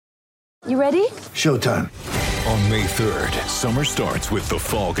You ready? Showtime. On May 3rd, summer starts with The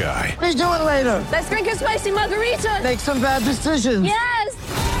Fall Guy. Let's do it later. Let's drink a spicy margarita. Make some bad decisions.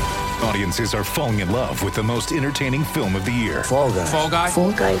 Yes! Audiences are falling in love with the most entertaining film of the year. Fall Guy. Fall Guy?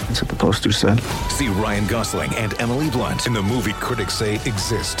 Fall Guy. That's what the poster said. See Ryan Gosling and Emily Blunt in the movie critics say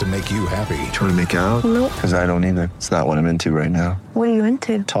exists to make you happy. Trying to make it out? Nope. Because I don't either. It's not what I'm into right now. What are you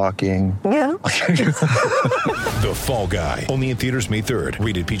into? Talking. Yeah. The Fall Guy. Only in theaters May 3rd.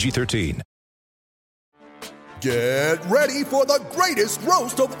 Rated PG-13. Get ready for the greatest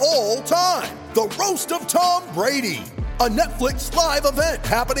roast of all time. The Roast of Tom Brady. A Netflix live event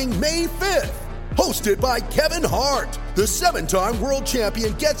happening May 5th. Hosted by Kevin Hart. The 7-time world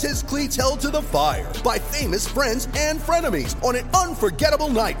champion gets his cleats held to the fire by famous friends and frenemies on an unforgettable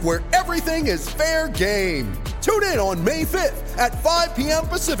night where everything is fair game. Tune in on May 5th at 5 p.m.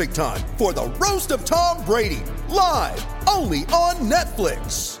 Pacific time for the Roast of Tom Brady. Live only on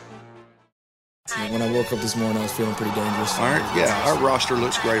Netflix. When I woke up this morning, I was feeling pretty dangerous. All right, yeah, our roster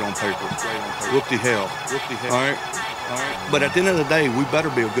looks great on paper. Whoop-de hell. All right. But at the end of the day, we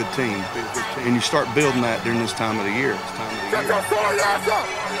better be a good team. And you start building that during this time of the year. Get your sorry ass up!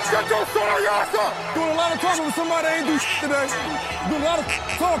 Get your sorry ass up! Doing a lot of talking with somebody that ain't do shit today. Doing a lot of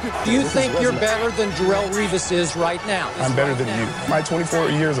talking. Do you think you're better than Jarrell Revis is right now? I'm better than you. My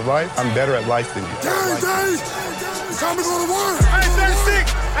 24 years of life, I'm better at life than you. Dave! It's time to go to work! I ain't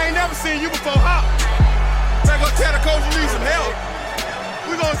 36. I ain't never seen you before. Hop. Better go tell the coach you need some help.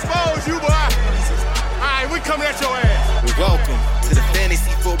 We gonna expose you, boy. All right, we coming at your ass. Welcome to the Fantasy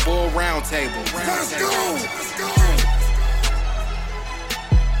Football Roundtable. Let's go! Let's go!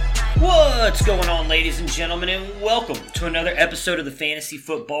 What's going on, ladies and gentlemen, and welcome to another episode of the Fantasy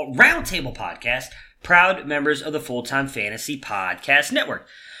Football Roundtable Podcast, proud members of the Full-Time Fantasy Podcast Network.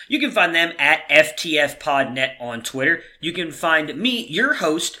 You can find them at FTFPodNet on Twitter. You can find me, your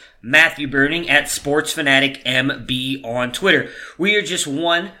host, Matthew Burning, at SportsFanaticMB on Twitter. We are just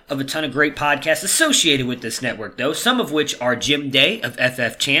one of a ton of great podcasts associated with this network, though, some of which are Jim Day of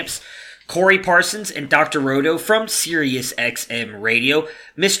FF Champs, Corey Parsons and Dr. Roto from SiriusXM Radio,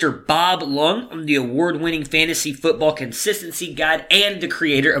 Mr. Bob Lung from the award-winning Fantasy Football Consistency Guide and the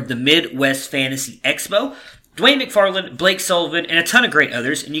creator of the Midwest Fantasy Expo, Dwayne McFarland, Blake Sullivan, and a ton of great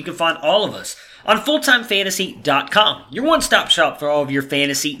others, and you can find all of us on FullTimeFantasy.com, your one-stop shop for all of your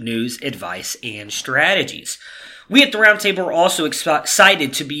fantasy news, advice, and strategies. We at the Roundtable are also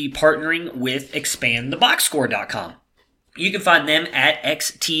excited to be partnering with ExpandTheBoxScore.com. You can find them at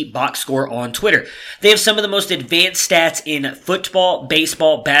XTBoxScore on Twitter. They have some of the most advanced stats in football,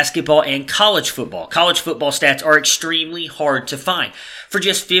 baseball, basketball, and college football. College football stats are extremely hard to find. For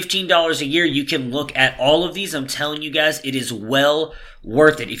just $15 a year, you can look at all of these. I'm telling you guys, it is well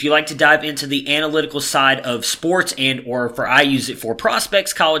worth it. If you like to dive into the analytical side of sports I use it for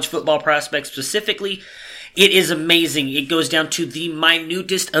prospects, college football prospects specifically, it is amazing. It goes down to the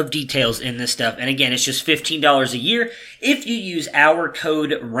minutest of details in this stuff. And again, it's just $15 a year. If you use our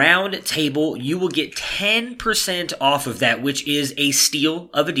code ROUNDTABLE, you will get 10% off of that, which is a steal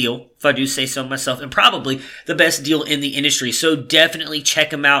of a deal, if I do say so myself, and probably the best deal in the industry. So definitely check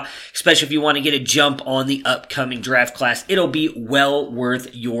them out, especially if you want to get a jump on the upcoming draft class. It'll be well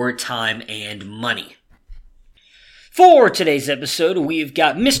worth your time and money. For today's episode, we've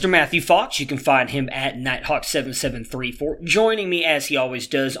got Mr. Matthew Fox. You can find him at Nighthawk7734, joining me as he always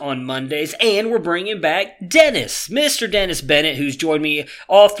does on Mondays. And we're bringing back Dennis. Mr. Dennis Bennett, who's joined me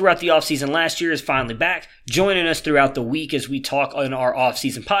all throughout the offseason last year, is finally back, joining us throughout the week as we talk on our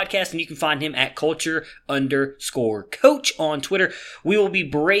offseason podcast. And you can find him at culture_coach on Twitter. We will be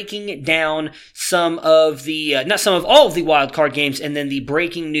breaking down all of the wild card games and then the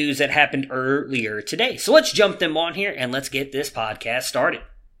breaking news that happened earlier today. So let's jump them on here and let's get this podcast started.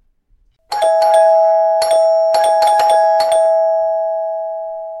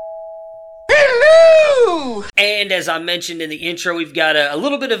 Hello! And as I mentioned in the intro, we've got a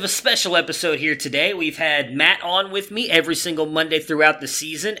little bit of a special episode here today. We've had Matt on with me every single Monday throughout the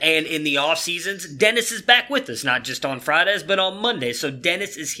season, and in the off seasons, Dennis is back with us, not just on Fridays, but on Mondays. So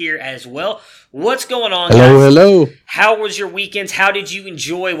Dennis is here as well. What's going on, guys? Hello. How was your weekends? How did you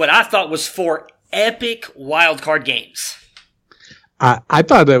enjoy what I thought was 4 epic wildcard games? I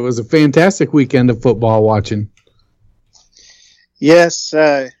thought that was a fantastic weekend of football watching. Yes,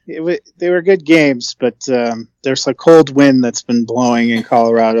 they were good games, but there's a cold wind that's been blowing in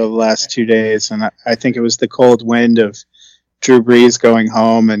Colorado the last 2 days, and I think it was the cold wind of Drew Brees going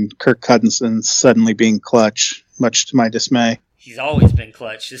home and Kirk Cousins suddenly being clutch, much to my dismay. He's always been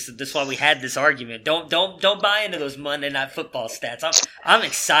clutch. This is why we had this argument. Don't buy into those Monday Night Football stats. I'm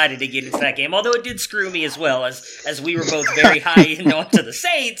excited to get into that game, although it did screw me as well, as we were both very high in onto the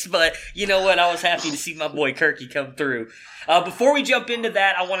Saints. But you know what? I was happy to see my boy Kirky come through. Before we jump into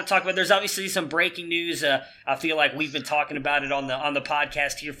that, I want to talk about. There's obviously some breaking news. I feel like we've been talking about it on the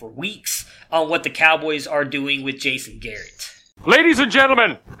podcast here for weeks on what the Cowboys are doing with Jason Garrett. Ladies and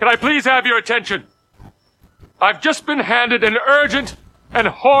gentlemen, can I please have your attention? I've just been handed an urgent and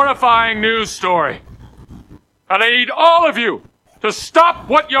horrifying news story. And I need all of you to stop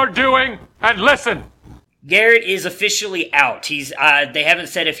what you're doing and listen. Garrett is officially out. They haven't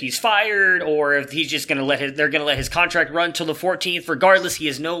said if he's fired or if he's just going to they're going to let his contract run till the 14th. Regardless, he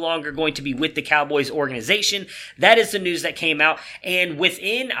is no longer going to be with the Cowboys organization. That is the news that came out. And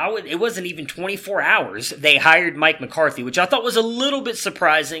within, it wasn't even 24 hours, they hired Mike McCarthy, which I thought was a little bit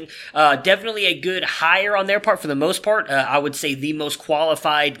surprising. Definitely a good hire on their part for the most part. I would say the most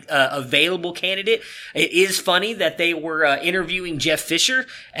qualified available candidate. It is funny that they were interviewing Jeff Fisher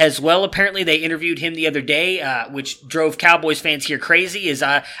as well. Apparently, they interviewed him the other day. Which drove Cowboys fans here crazy, is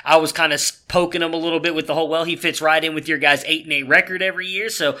I was kind of poking him a little bit with the whole, he fits right in with your guys' 8-8 record every year,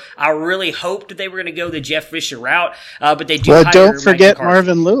 so I really hoped they were going to go the Jeff Fisher route, but they do hire don't forget Mike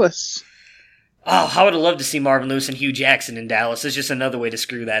Marvin Lewis. Oh, I would have loved to see Marvin Lewis and Hugh Jackson in Dallas. It's just another way to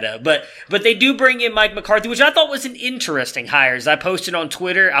screw that up. But they do bring in Mike McCarthy, which I thought was an interesting hire. As I posted on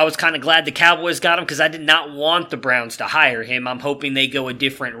Twitter, I was kind of glad the Cowboys got him because I did not want the Browns to hire him. I'm hoping they go a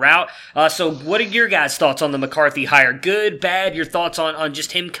different route. So what are your guys' thoughts on the McCarthy hire? Good, bad? Your thoughts on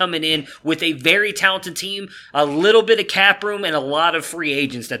just him coming in with a very talented team, a little bit of cap room, and a lot of free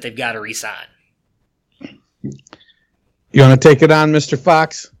agents that they've got to re-sign? You want to take it on, Mr.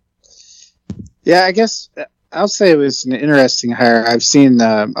 Fox? Yeah, I guess I'll say it was an interesting hire. I've seen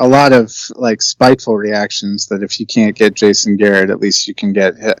a lot of spiteful reactions that if you can't get Jason Garrett, at least you can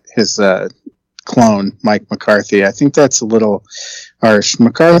get his clone, Mike McCarthy. I think that's a little harsh.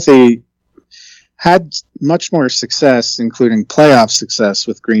 McCarthy had much more success, including playoff success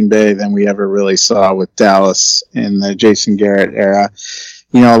with Green Bay than we ever really saw with Dallas in the Jason Garrett era.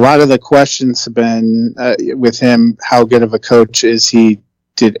 You know, a lot of the questions have been with him, how good of a coach is he?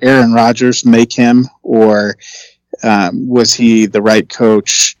 Did Aaron Rodgers make him, or was he the right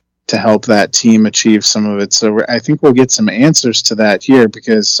coach to help that team achieve some of it? So I think we'll get some answers to that here,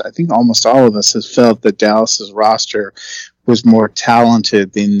 because I think almost all of us have felt that Dallas's roster was more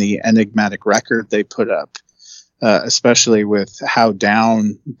talented than the enigmatic record they put up, especially with how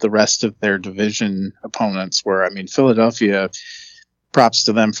down the rest of their division opponents were. I mean, Philadelphia, props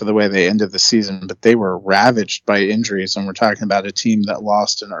to them for the way they ended the season, but they were ravaged by injuries, and we're talking about a team that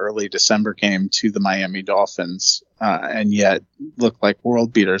lost an early December game to the Miami Dolphins, and yet looked like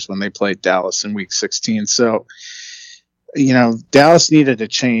world beaters when they played Dallas in Week 16. So, you know, Dallas needed a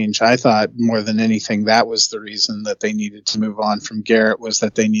change. I thought more than anything that was the reason that they needed to move on from Garrett, was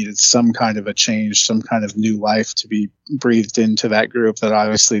that they needed some kind of a change, some kind of new life to be breathed into that group, that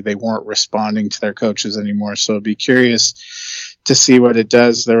obviously they weren't responding to their coaches anymore. So I'd be curious to see what it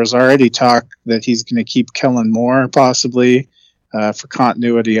does. There was already talk that he's going to keep Kellen Moore possibly for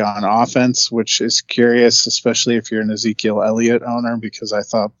continuity on offense, which is curious, especially if you're an Ezekiel Elliott owner, because I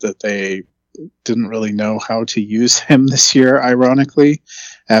thought that they didn't really know how to use him this year, ironically,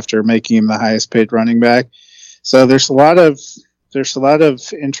 after making him the highest paid running back. So there's a lot of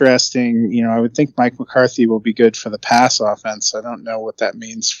interesting, you know, I would think Mike McCarthy will be good for the pass offense. I don't know what that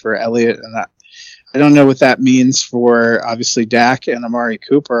means for Elliott, and I don't know what that means for, obviously, Dak and Amari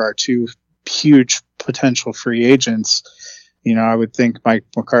Cooper are two huge potential free agents. You know, I would think Mike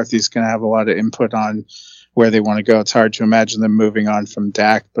McCarthy's going to have a lot of input on where they want to go. It's hard to imagine them moving on from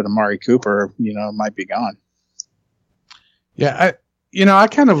Dak, but Amari Cooper, you know, might be gone. Yeah, I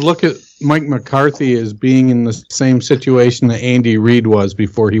kind of look at Mike McCarthy as being in the same situation that Andy Reid was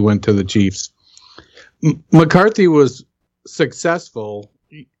before he went to the Chiefs. McCarthy was successful,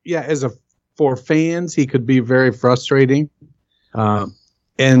 for fans, he could be very frustrating.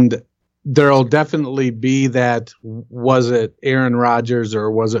 And there'll definitely be that, was it Aaron Rodgers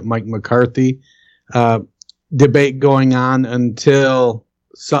or was it Mike McCarthy debate going on until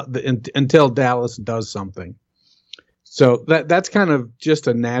Dallas does something. So that's kind of just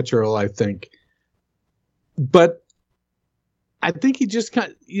a natural, I think. But I think he just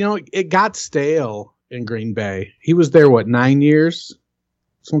it got stale in Green Bay. He was there, 9 years?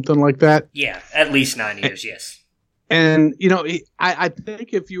 Something like that? Yeah, at least 9 years, yes. And, I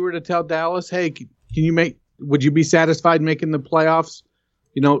think if you were to tell Dallas, hey, would you be satisfied making the playoffs,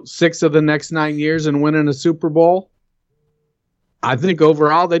 6 of the next 9 years and winning a Super Bowl? I think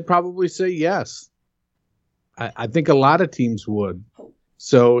overall they'd probably say yes. I think a lot of teams would.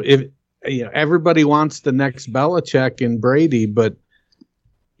 So if everybody wants the next Belichick and Brady, but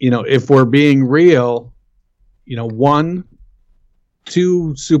if we're being real, 1,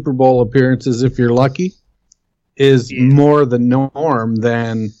 2 Super Bowl appearances, if you're lucky, is more the norm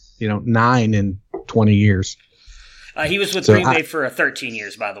than 9 in 20 years. He was with Green Bay for 13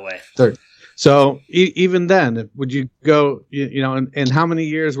 years, by the way. So even then, would you go? And how many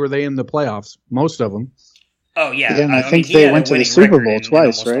years were they in the playoffs? Most of them. Oh yeah, and I think they went to the Super Bowl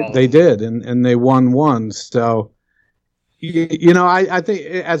twice, right? They did, and they won one. So, I think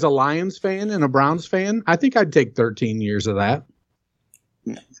as a Lions fan and a Browns fan, I think I'd take 13 years of that.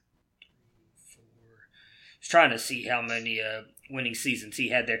 Trying to see how many winning seasons he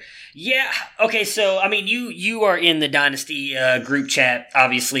had there. Yeah. Okay. So I mean, you are in the Dynasty group chat,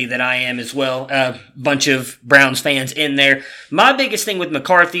 obviously, that I am as well. Bunch of Browns fans in there. My biggest thing with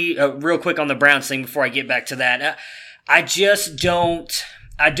McCarthy, real quick on the Browns thing before I get back to that, I just don't.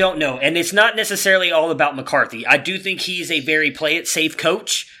 I don't know. And it's not necessarily all about McCarthy. I do think he's a very play it safe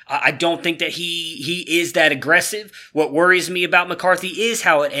coach. I don't think that he is that aggressive. What worries me about McCarthy is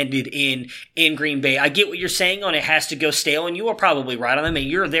how it ended in Green Bay. I get what you're saying on it has to go stale, and you are probably right on them. And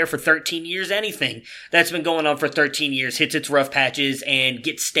you're there for 13 years. Anything that's been going on for 13 years hits its rough patches and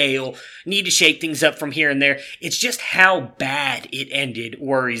gets stale. Need to shake things up from here and there. It's just how bad it ended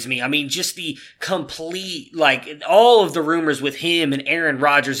worries me. I mean, just the complete, all of the rumors with him and Aaron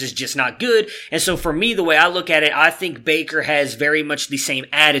Rodgers is just not good. And so for me, the way I look at it, I think Baker has very much the same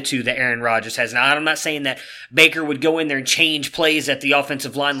attitude that Aaron Rodgers has. Now, I'm not saying that Baker would go in there and change plays at the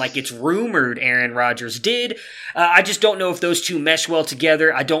offensive line like it's rumored Aaron Rodgers did. I just don't know if those two mesh well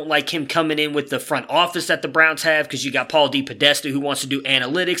together. I don't like him coming in with the front office that the Browns have, because you got Paul DePodesta who wants to do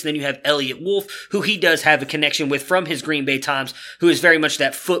analytics. Then you have Elliott Wolf, who he does have a connection with from his Green Bay times, who is very much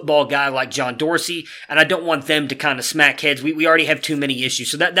that football guy like John Dorsey. And I don't want them to kind of smack heads. We already have too many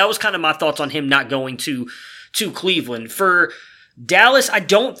issues. So that was kind of my thoughts on him not going to Cleveland. For Dallas, I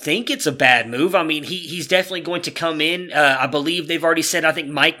don't think it's a bad move. I mean, he's definitely going to come in. I believe they've already said, I think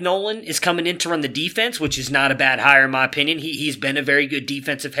Mike Nolan is coming in to run the defense, which is not a bad hire in my opinion. He's been a very good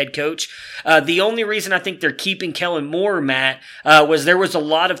defensive head coach. The only reason I think they're keeping Kellen Moore, Matt, was there was a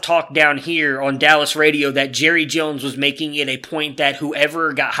lot of talk down here on Dallas radio that Jerry Jones was making it a point that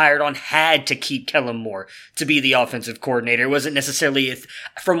whoever got hired on had to keep Kellen Moore to be the offensive coordinator. It wasn't necessarily,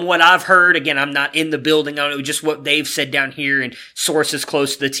 from what I've heard, again, I'm not in the building, I don't know, just what they've said down here, and sources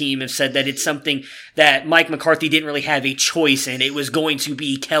close to the team have said that it's something that Mike McCarthy didn't really have a choice in. It was going to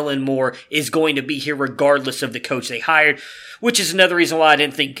be Kellen Moore is going to be here regardless of the coach they hired, which is another reason why I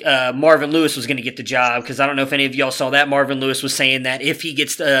didn't think Marvin Lewis was going to get the job, because I don't know if any of y'all saw that. Marvin Lewis was saying that if he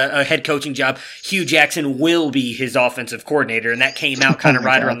gets a head coaching job, Hugh Jackson will be his offensive coordinator, and that came out kind of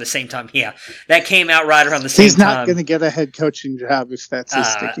right around the same time. Yeah, that came out right around the same time. He's not going to get a head coaching job if that's his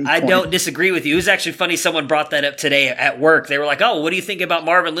sticking point. I don't disagree with you. It was actually funny. Someone brought that up today at work. They were like, oh, what do you think about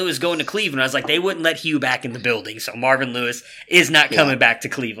Marvin Lewis going to Cleveland? I was like, they wouldn't let Hugh back in the building, so Marvin Lewis is not coming back to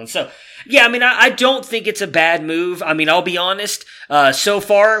Cleveland. So, yeah, I mean, I don't think it's a bad move. I mean, I'll be honest. So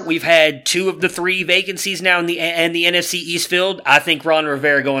far, we've had 2 of the 3 vacancies now in the NFC East field. I think Ron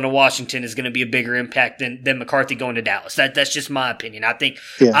Rivera going to Washington is going to be a bigger impact than McCarthy going to Dallas. That's just my opinion. I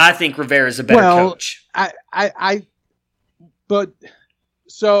think Rivera is a better coach. But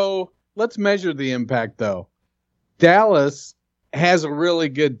so let's measure the impact though. Dallas has a really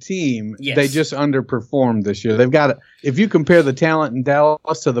good team. Yes. They just underperformed this year. They've got if you compare the talent in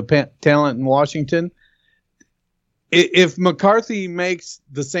Dallas to the talent in Washington, if McCarthy makes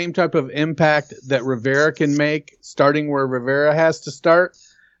the same type of impact that Rivera can make, starting where Rivera has to start,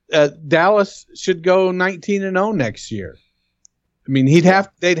 Dallas should go 19-0 next year. I mean,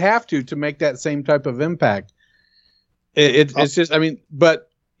 they'd have to make that same type of impact. It's just, I mean, but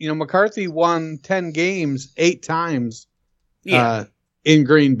McCarthy won 10 games 8 times in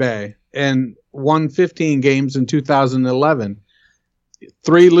Green Bay and won 15 games in 2011.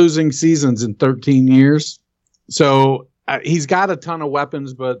 3 losing seasons in 13 years. So he's got a ton of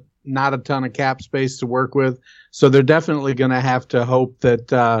weapons, but not a ton of cap space to work with. So they're definitely going to have to hope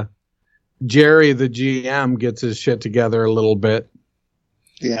that Jerry, the GM, gets his shit together a little bit.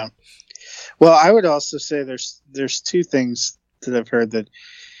 Yeah. Well, I would also say there's 2 things that I've heard. That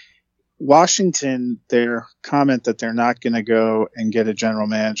Washington, their comment that they're not going to go and get a general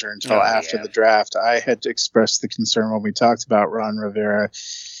manager until after the draft. I had expressed the concern when we talked about Ron Rivera.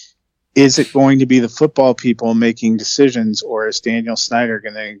 Is it going to be the football people making decisions, or is Daniel Snyder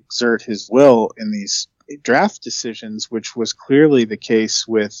going to exert his will in these draft decisions, which was clearly the case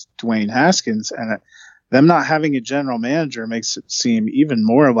with Dwayne Haskins? And them not having a general manager makes it seem even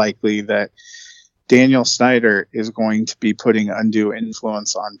more likely that Daniel Snyder is going to be putting undue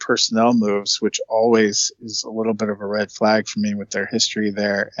influence on personnel moves, which always is a little bit of a red flag for me with their history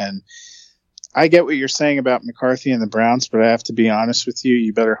there. And I get what you're saying about McCarthy and the Browns, but I have to be honest with you.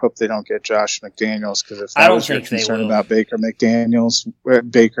 You better hope they don't get Josh McDaniels, because if that was your concern about Baker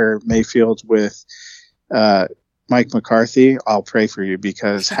Mayfield with Mike McCarthy, I'll pray for you,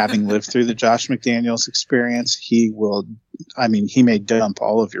 because having lived through the Josh McDaniels experience, he may dump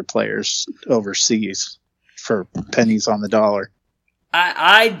all of your players overseas for pennies on the dollar.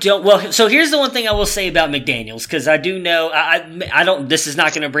 I don't. Well, so here's the one thing I will say about McDaniels, because I do know I don't. This is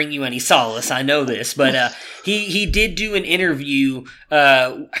not going to bring you any solace. I know this, but he did do an interview.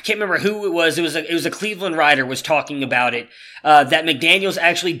 I can't remember who it was. It was a Cleveland writer was talking about it. That McDaniels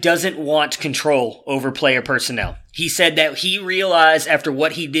actually doesn't want control over player personnel. He said that he realized after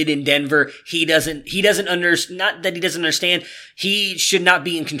what he did in Denver, he doesn't not that he doesn't understand, he should not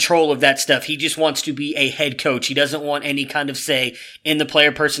be in control of that stuff. He just wants to be a head coach. He doesn't want any kind of say in the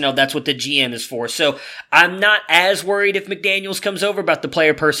player personnel. That's what the GM is for. So I'm not as worried if McDaniels comes over about the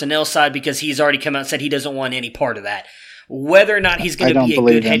player personnel side, because he's already come out and said he doesn't want any part of that. Whether or not he's going to be a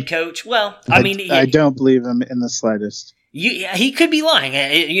good head coach, well, I don't believe him in the slightest. He could be lying.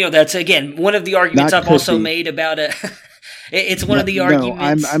 That's, again, one of the arguments I've also made about it. It's one of the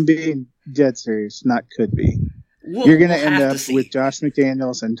arguments. I'm being dead serious. Not could be. You're going to end up with Josh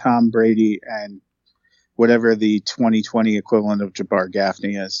McDaniels and Tom Brady and whatever the 2020 equivalent of Jabbar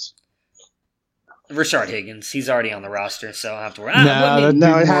Gaffney is. Rashard Higgins. He's already on the roster, so I'll have to worry.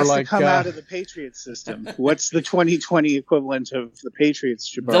 No, it has to come out of the Patriots system. What's the 2020 equivalent of the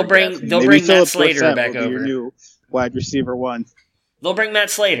Patriots? Jabbar Gaffney? They'll bring Matt Slater back over. Your new wide receiver one. They'll bring Matt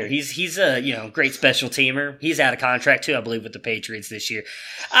Slater. He's a great special teamer. He's out of contract too, I believe, with the Patriots this year.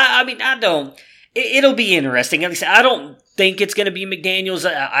 It'll be interesting. Like I said, I don't think it's going to be McDaniels.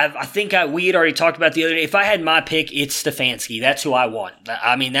 I think we had already talked about the other day. If I had my pick, it's Stefanski. That's who I want.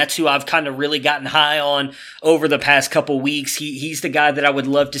 That's who I've kind of really gotten high on over the past couple weeks. He's the guy that I would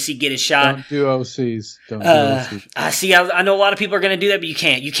love to see get a shot. Don't do OCs. I know a lot of people are going to do that, but you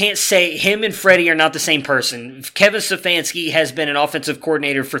can't. You can't say him and Freddie are not the same person. Kevin Stefanski has been an offensive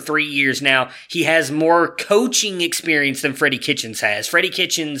coordinator for 3 years now. He has more coaching experience than Freddie Kitchens has. Freddie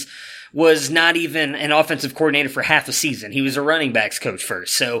Kitchens was not even an offensive coordinator for half a season. He was a running backs coach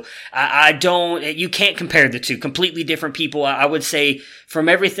first. So you can't compare the two. Completely different people. I would say from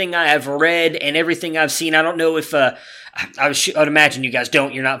everything I have read and everything I've seen, I don't know if, I'd imagine you guys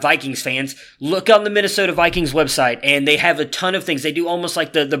don't. You're not Vikings fans. Look on the Minnesota Vikings website, and they have a ton of things. They do almost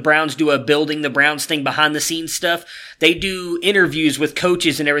like the Browns do a building the Browns thing, behind the scenes stuff. They do interviews with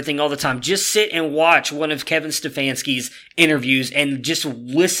coaches and everything all the time. Just sit and watch one of Kevin Stefanski's interviews and just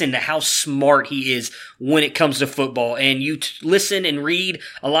listen to how smart he is when it comes to football. And you listen and read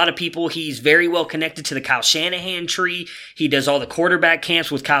a lot of people. He's very well connected to the Kyle Shanahan tree. He does all the quarterback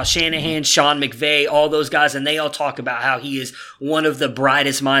camps with Kyle Shanahan, Sean McVay, all those guys, and they all talk about how he is one of the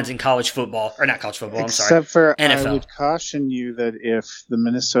brightest minds in college football, or not college football, Except for NFL. I would caution you that if the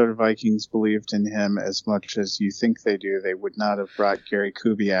Minnesota Vikings believed in him as much as you think they do, they would not have brought Gary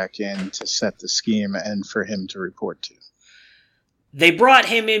Kubiak in to set the scheme and for him to report to. They brought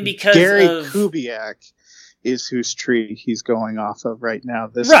him in because Gary Kubiak is whose tree he's going off of right now.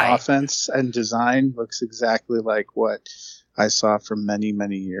 This offense and design looks exactly like what I saw for many,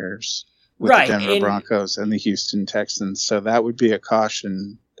 many years with the Denver Broncos and the Houston Texans. So that would be a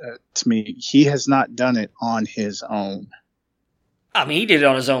caution to me. He has not done it on his own. He did it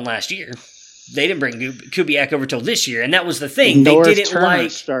on his own last year. They didn't bring Kubiak over till this year, and that was the thing. North They didn't Turner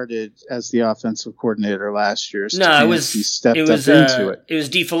started as the offensive coordinator last year. No, it was into it. It was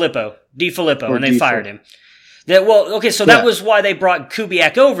DiFilippo, and they fired him. That was why they brought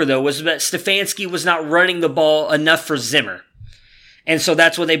Kubiak over, though, was that Stefanski was not running the ball enough for Zimmer. And so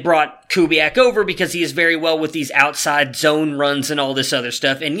that's why they brought Kubiak over, because he is very well with these outside zone runs and all this other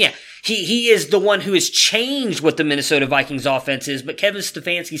stuff. And yeah, he is the one who has changed what the Minnesota Vikings offense is, but Kevin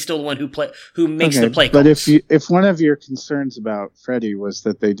Stefanski's still the one who makes the play calls. But if one of your concerns about Freddie was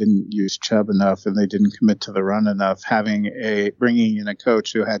that they didn't use Chubb enough and they didn't commit to the run enough, bringing in a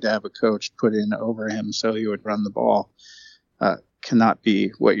coach who had to have a coach put in over him so he would run the ball, cannot be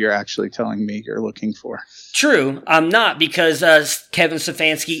what you're actually telling me you're looking for. True, I'm not, because Kevin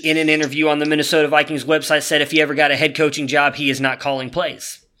Stefanski in an interview on the Minnesota Vikings website said if he ever got a head coaching job, he is not calling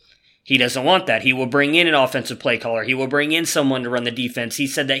plays. He doesn't want that. He will bring in an offensive play caller. He will bring in someone to run the defense. He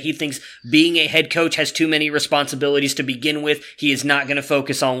said that he thinks being a head coach has too many responsibilities to begin with. He is not going to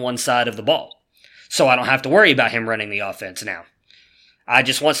focus on one side of the ball. So I don't have to worry about him running the offense now. I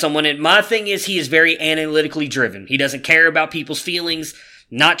just want someone my thing is he is very analytically driven. He doesn't care about people's feelings.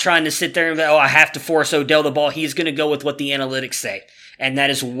 not trying to sit there and I have to force Odell the ball. He's going to go with what the analytics say. And that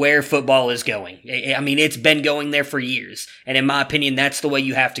is where football is going. I mean, it's been going there for years. And in my opinion, that's the way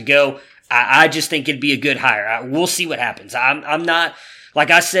you have to go. I just think it'd be a good hire. We'll see what happens. I'm not,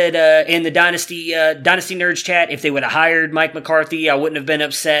 like I said in the Dynasty Nerds chat, if they would have hired Mike McCarthy, I wouldn't have been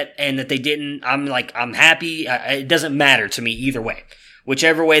upset. And that they didn't, I'm happy. It doesn't matter to me either way.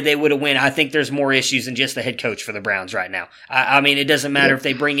 Whichever way they would have won, I think there's more issues than just the head coach for the Browns right now. I mean, it doesn't matter if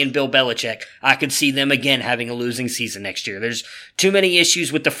they bring in Bill Belichick. I could see them again having a losing season next year. There's too many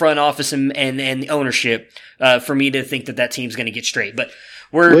issues with the front office and the ownership for me to think that team's going to get straight. But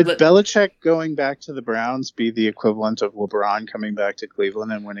would Belichick going back to the Browns be the equivalent of LeBron coming back to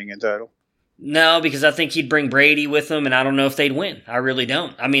Cleveland and winning a title? No, because I think he'd bring Brady with them, and I don't know if they'd win. I really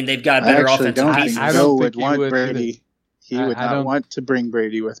don't. I mean, they've got better offensive pieces. I don't think he would Brady. He would not want to bring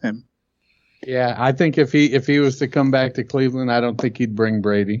Brady with him. Yeah, I think if he was to come back to Cleveland, I don't think he'd bring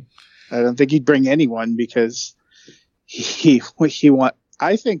Brady. I don't think he'd bring anyone because he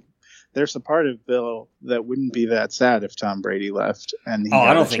I think there's a part of Bill that wouldn't be that sad if Tom Brady left. And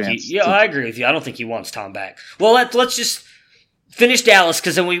I don't think I agree with you. I don't think he wants Tom back. Well, let's just finish Dallas,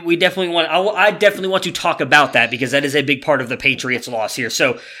 because then we definitely want. I definitely want to talk about that, because that is a big part of the Patriots' loss here.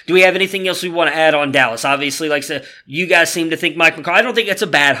 So, do we have anything else we want to add on Dallas? Obviously, like I said, you guys seem to think Mike McCarthy. I don't think it's a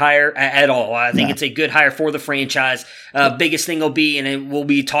bad hire at all. I think it's a good hire for the franchise. Biggest thing will be, and we'll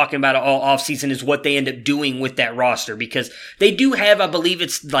be talking about it all offseason, is what they end up doing with that roster, because they do have, I believe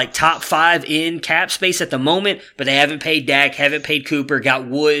it's like top 5 in cap space at the moment, but they haven't paid Dak, haven't paid Cooper, got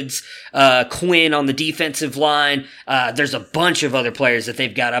Woods, Quinn on the defensive line. There's a bunch of other players that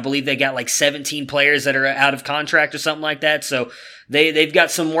they've got. I believe they got like 17 players that are out of contract or something like that. So they've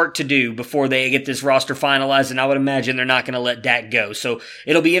got some work to do before they get this roster finalized, and I would imagine they're not going to let Dak go. So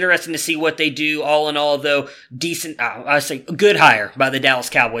it'll be interesting to see what they do. All in all, though, I say good hire by the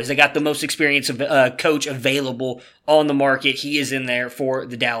Dallas Cowboys. They got the most experienced coach available on the market. He is in there for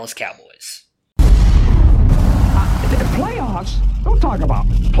the Dallas Cowboys. Playoffs? Don't talk about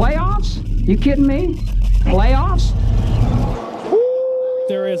playoffs. You kidding me? Playoffs?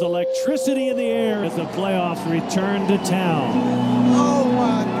 There is electricity in the air as the playoffs return to town. Oh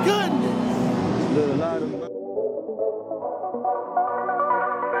my goodness!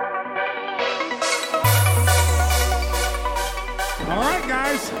 All right,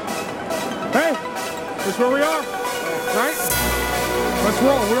 guys. Hey, that's where we are, right? Let's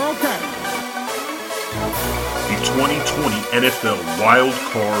roll. We're okay. The 2020 NFL Wild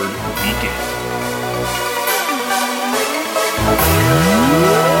Card Weekend.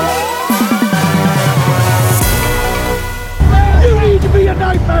 You need to be a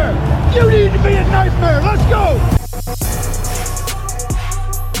nightmare! You need to be a nightmare! Let's go!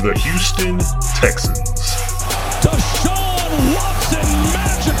 The Houston Texans. Deshaun Watson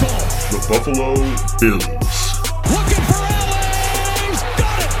magical! The Buffalo Bills. Looking for LA! He's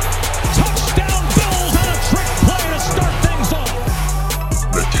got it! Touchdown Bills on a trick play to start things off!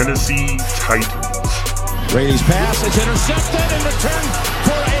 The Tennessee Titans. Brady's pass is intercepted and returned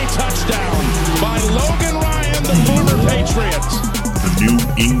for a touchdown by Logan Ryan, the former Patriots. The New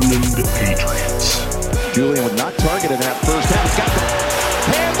England Patriots. Julian was not targeted in that first half. He's got the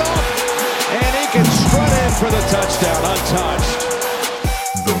handoff, and he can strut in for the touchdown, untouched.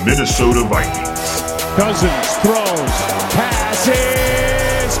 The Minnesota Vikings. Cousins throws,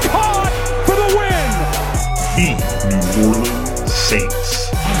 passes, caught for the win. The New Orleans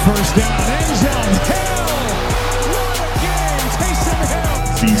Saints. First down, end zone.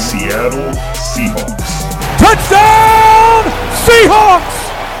 The Seattle Seahawks. Touchdown, Seahawks!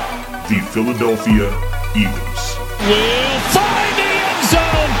 The Philadelphia Eagles. Will find the end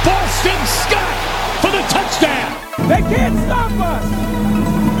zone. Boston Scott for the touchdown. They can't stop us.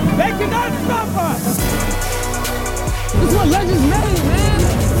 They cannot stop us. This is what legends made, man.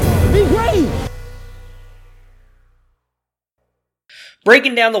 Be great.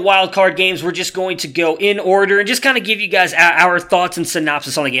 Breaking down the wild card games, we're just going to go in order and just kind of give you guys our thoughts and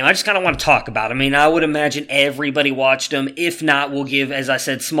synopsis on the game. I just kind of want to talk about it. I mean, I would imagine everybody watched them. If not, we'll give, as I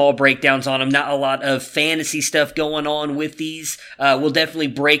said, small breakdowns on them. Not a lot of fantasy stuff going on with these. We'll definitely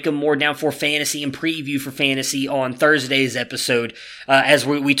break them more down for fantasy and preview for fantasy on Thursday's episode as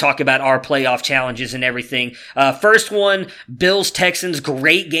we talk about our playoff challenges and everything. First one, Bills-Texans,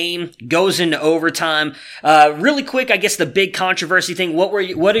 great game. Goes into overtime. Really quick, I guess the big controversy thing,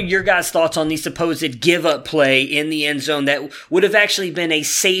 what are your guys' thoughts on the supposed give-up play in the end zone that would have actually been a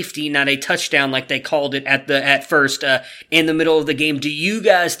safety, not a touchdown like they called it at first in the middle of the game? Do you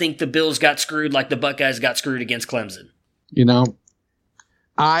guys think the Bills got screwed like the Buckeyes got screwed against Clemson?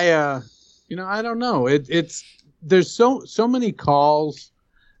 I don't know. There's so many calls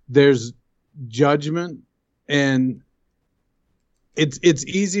there's judgment, and it's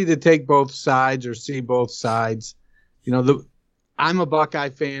easy to take both sides or see both sides. I'm a Buckeye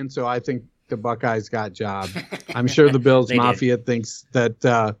fan, so I think the Buckeyes got jobbed. I'm sure the Bills Mafia thinks that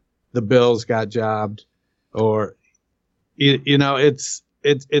the Bills got jobbed, or it's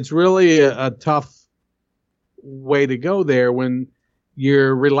really a tough way to go there when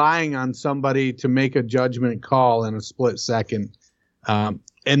you're relying on somebody to make a judgment call in a split second, and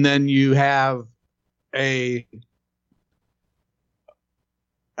then you have a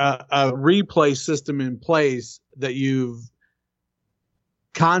replay system in place that you've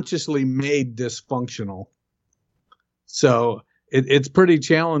consciously made dysfunctional. So it's pretty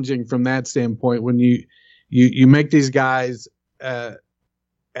challenging from that standpoint when you make these guys at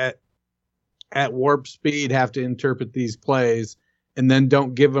warp speed have to interpret these plays and then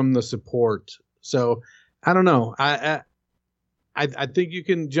don't give them the support. So I don't know. I think you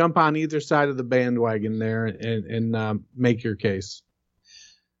can jump on either side of the bandwagon there and make your case.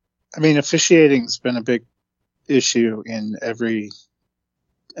 I mean, officiating's been a big issue in every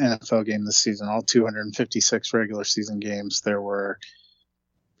NFL game this season. All 256 regular season games, there were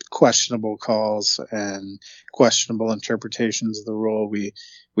questionable calls and questionable interpretations of the rule.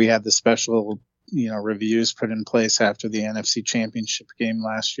 We had the special, reviews put in place after the NFC Championship game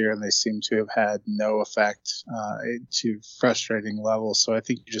last year, and they seem to have had no effect to frustrating levels. So I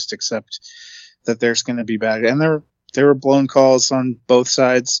think you just accept that there's going to be bad. And there were blown calls on both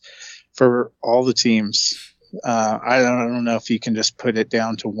sides for all the teams. I don't know if you can just put it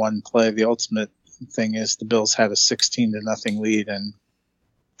down to one play. The ultimate thing is the Bills had a 16-0 lead and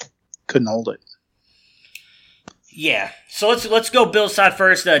couldn't hold it. Yeah, so let's go Bills side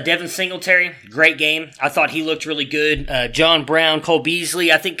first. Devin Singletary, great game. I thought he looked really good. John Brown, Cole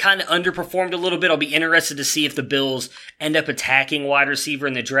Beasley, I think kind of underperformed a little bit. I'll be interested to see if the Bills end up attacking wide receiver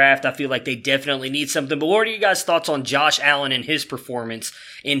in the draft. I feel like they definitely need something. But what are you guys' thoughts on Josh Allen and his performance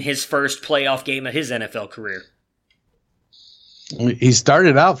in his first playoff game of his NFL career? He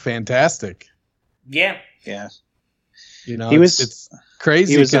started out fantastic. Yeah. Yeah. It's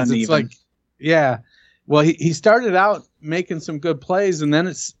crazy because it's like, yeah. Well, he started out making some good plays, and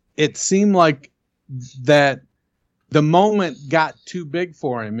then it seemed like that the moment got too big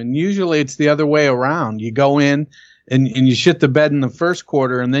for him. And usually it's the other way around. You go in and you shit the bed in the first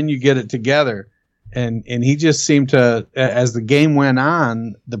quarter, and then you get it together. And he just seemed to, as the game went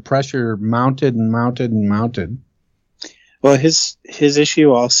on, the pressure mounted and mounted and mounted. Well, his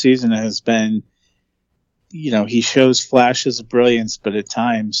issue all season has been, he shows flashes of brilliance, but at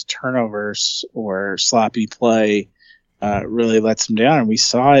times turnovers or sloppy play really lets him down. And we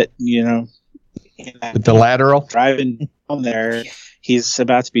saw it, with the lateral driving down there. He's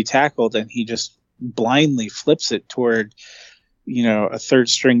about to be tackled, and he just blindly flips it toward, a third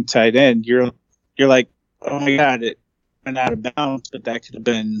string tight end. You're like, oh my God, it went out of bounds, but that could have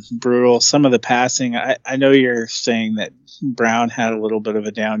been brutal. Some of the passing, I know you're saying that Brown had a little bit of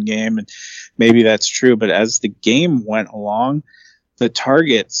a down game, and maybe that's true, but as the game went along, the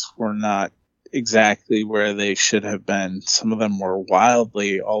targets were not exactly where they should have been. Some of them were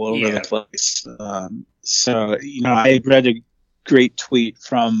wildly all over the place. So, I read a great tweet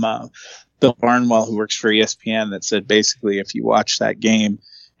from Bill Barnwell, who works for ESPN, that said basically if you watch that game,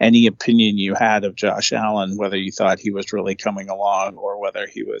 any opinion you had of Josh Allen, whether you thought he was really coming along or whether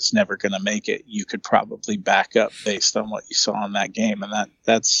he was never going to make it, you could probably back up based on what you saw in that game. And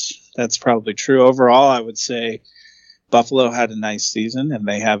that's probably true. Overall, I would say Buffalo had a nice season and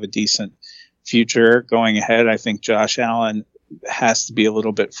they have a decent future going ahead. I think Josh Allen has to be a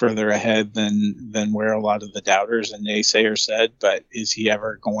little bit further ahead than where a lot of the doubters and naysayers said, but is he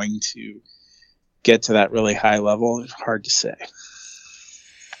ever going to get to that really high level? It's hard to say.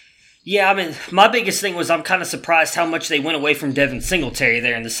 Yeah, I mean, my biggest thing was I'm kind of surprised how much they went away from Devin Singletary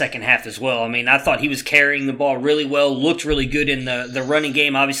there in the second half as well. I mean, I thought he was carrying the ball really well, looked really good in the running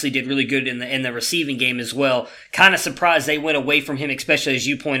game, obviously did really good in the receiving game as well. Kind of surprised they went away from him, especially as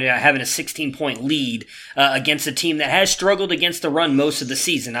you pointed out, having a 16-point lead against a team that has struggled against the run most of the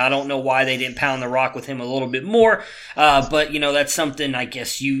season. I don't know why they didn't pound the rock with him a little bit more, but, that's something I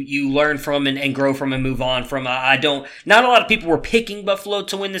guess you learn from and grow from and move on from. Not a lot of people were picking Buffalo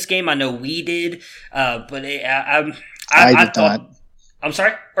to win this game. I know we did, but I did thought. Not. I'm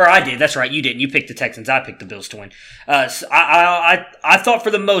sorry, or I did. That's right, you didn't. You picked the Texans. I picked the Bills to win. So I thought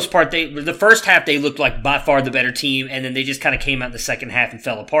for the most part the first half they looked like by far the better team, and then they just kind of came out in the second half and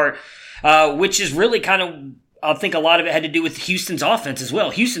fell apart, which is really kind of I think a lot of it had to do with Houston's offense as well.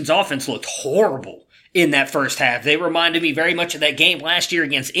 Houston's offense looked horrible in that first half. They reminded me very much of that game last year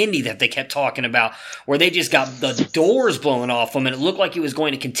against Indy that they kept talking about, where they just got the doors blown off them, and it looked like it was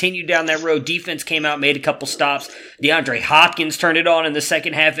going to continue down that road. Defense came out, made a couple stops. DeAndre Hopkins turned it on in the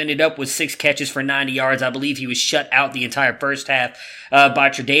second half, ended up with 6 catches for 90 yards. I believe he was shut out the entire first half by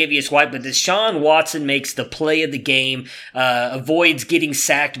Tre'Davious White, but Deshaun Watson makes the play of the game, avoids getting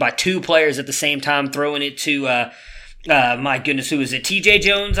sacked by 2 players at the same time, throwing it to my goodness, who is it? TJ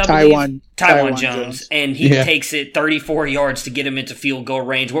Jones, I believe? Taiwan Jones. And he takes it 34 yards to get him into field goal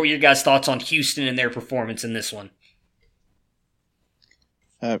range. What were your guys' thoughts on Houston and their performance in this one?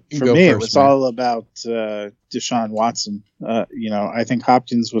 For me, it was all about Deshaun Watson. I think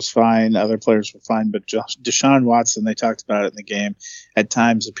Hopkins was fine. Other players were fine. But Deshaun Watson, they talked about it in the game, at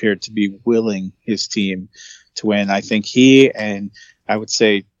times appeared to be willing his team to win. I think he and I would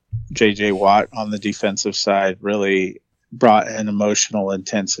say J.J. Watt on the defensive side really brought an emotional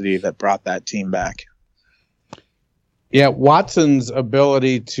intensity that brought that team back. Yeah, Watson's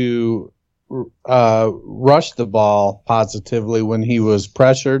ability to rush the ball positively when he was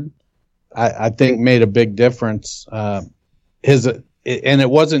pressured, I think made a big difference. And it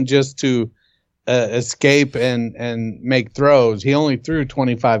wasn't just to escape and make throws. He only threw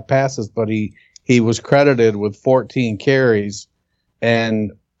 25 passes, but he was credited with 14 carries,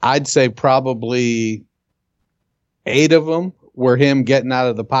 and I'd say probably 8 of them were him getting out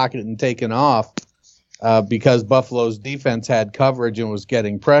of the pocket and taking off because Buffalo's defense had coverage and was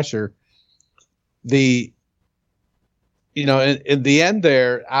getting pressure. In the end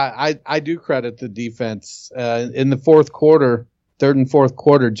there, I do credit the defense. In the fourth quarter, third and fourth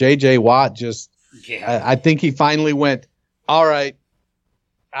quarter, J.J. Watt I think he finally went, all right,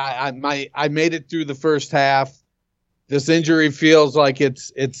 I made it through the first half. This injury feels like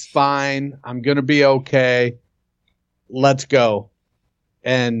it's fine. I'm going to be okay. Let's go.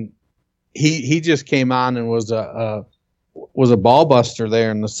 And he just came on and was a ball buster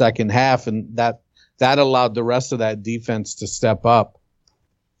there in the second half, and that allowed the rest of that defense to step up.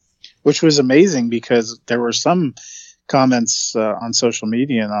 Which was amazing because there were some comments on social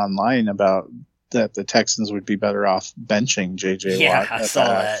media and online about that the Texans would be better off benching J.J. Watt. Yeah, I saw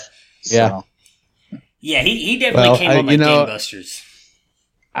that. Yeah. Yeah, he definitely came on like gangbusters.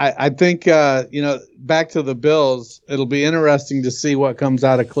 I think, back to the Bills, it'll be interesting to see what comes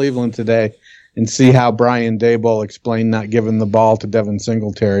out of Cleveland today and see how Brian Daboll explained not giving the ball to Devin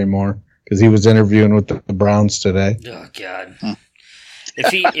Singletary more, because he was interviewing with the Browns today. Oh, God.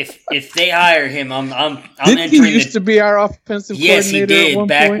 If they hire him, I'm Didn't entering. He used to be our offensive coordinator. Yes, he did. At one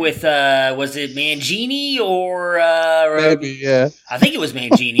Back point? with was it Mangini or maybe? Yeah, I think it was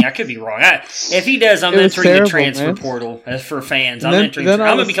Mangini. I could be wrong. If he does, I'm entering the transfer portal for fans. I'm going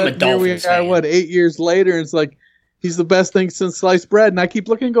to become a Dolphins fan. 8 years later, it's like he's the best thing since sliced bread, and I keep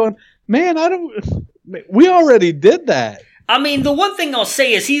looking, going, man, we already did that. I mean, the one thing I'll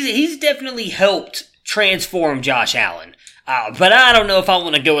say is he's definitely helped transform Josh Allen. But I don't know if I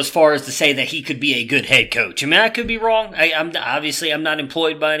want to go as far as to say that he could be a good head coach. I mean, I could be wrong. I'm not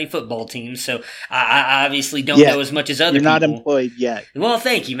employed by any football teams, so I obviously don't know as much as other people. You're not employed yet. Well,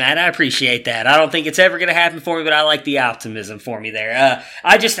 thank you, Matt. I appreciate that. I don't think it's ever going to happen for me, but I like the optimism for me there.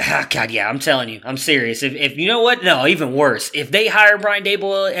 I'm telling you, I'm serious. If you know what? No, even worse. If they hire Brian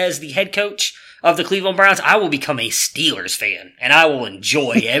Daboll as the head coach of the Cleveland Browns, I will become a Steelers fan, and I will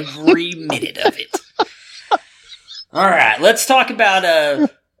enjoy every minute of it. All right, let's talk about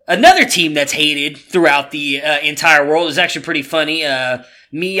another team that's hated throughout the entire world. It's actually pretty funny. I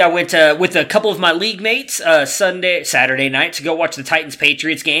went with a couple of my league mates Saturday night to go watch the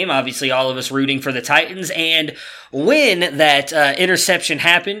Titans-Patriots game. Obviously, all of us rooting for the Titans. And when that interception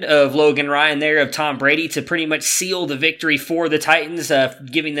happened of Logan Ryan there, of Tom Brady, to pretty much seal the victory for the Titans,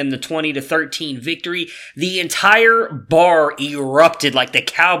 giving them the 20-13 victory, the entire bar erupted like the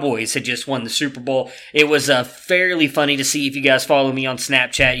Cowboys had just won the Super Bowl. It was fairly funny to see. If you guys follow me on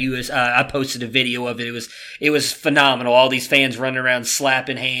Snapchat, I posted a video of it. It was phenomenal. All these fans running around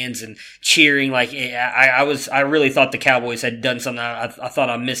slapping hands and cheering. Like I really thought the Cowboys had done something. I thought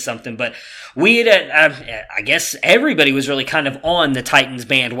I missed something, but we had, I guess everybody was really kind of on the Titans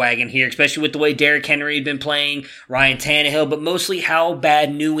bandwagon here, especially with the way Derrick Henry had been playing, Ryan Tannehill, but mostly how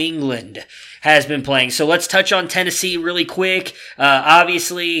bad New England has been playing. So let's touch on Tennessee really quick.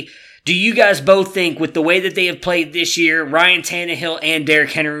 Obviously, do you guys both think with the way that they have played this year, Ryan Tannehill and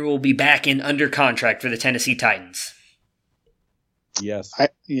Derrick Henry will be back in under contract for the Tennessee Titans? Yes. I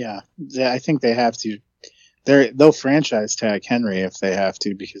think they have to. They'll franchise tag Henry if they have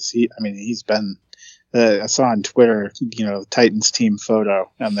to, because he's been. I saw on Twitter, Titans team photo,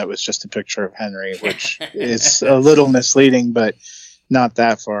 and that was just a picture of Henry, which is a little misleading. But not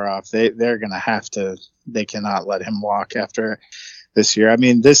that far off. They're going to have to. They cannot let him walk after this year. I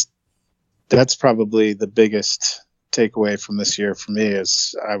mean, that's probably the biggest takeaway from this year for me.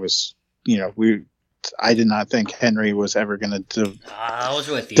 Is I did not think Henry was ever going to I was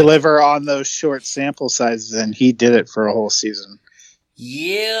with you. deliver on those short sample sizes, and he did it for a whole season.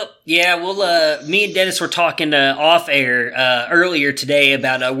 Yep. Yeah, well, me and Dennis were talking off air earlier today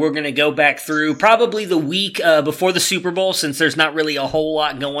about we're going to go back through probably the week before the Super Bowl, since there's not really a whole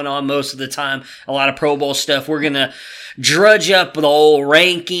lot going on most of the time, a lot of Pro Bowl stuff. We're going to drudge up the old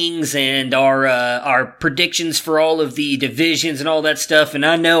rankings and our predictions for all of the divisions and all that stuff. And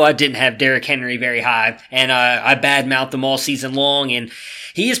I know I didn't have Derrick Henry very high, and I badmouthed him all season long, and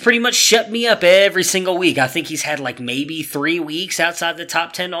he has pretty much shut me up every single week. I think he's had like maybe 3 weeks outside the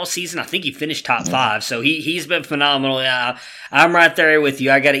top 10 all season. I think he finished top 5, so he's been phenomenal. I'm right there with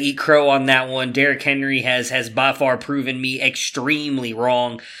you. I got to eat crow on that one. Derrick Henry has by far proven me extremely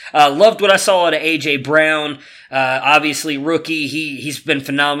wrong. Loved what I saw out of A.J. Brown. Obviously, rookie, he's been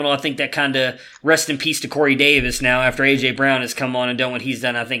phenomenal. I think that kind of rest in peace to Corey Davis now after A.J. Brown has come on and done what he's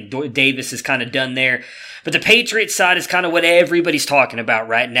done. I think Davis is kind of done there. But the Patriots side is kind of what everybody's talking about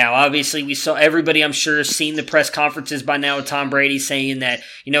right now. Obviously, we saw everybody, I'm sure, seen the press conferences by now with Tom Brady saying that,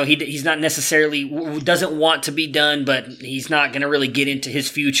 he's not necessarily, doesn't want to be done, but he's not going to really get into his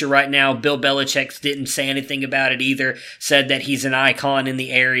future right now. Bill Belichick didn't say anything about it either, said that he's an icon in the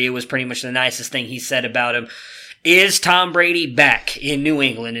area, was pretty much the nicest thing he said about him. Is Tom Brady back in New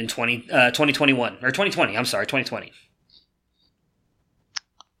England in 2021? Or 2020, I'm sorry, 2020.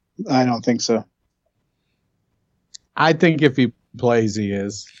 I don't think so. I think if he plays, he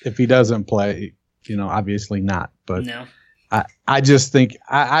is. If he doesn't play, obviously not. But no. I just think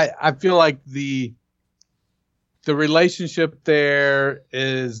I feel like the relationship there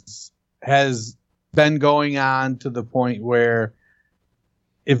has been going on to the point where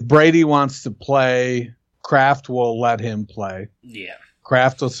if Brady wants to play, Kraft will let him play. Yeah.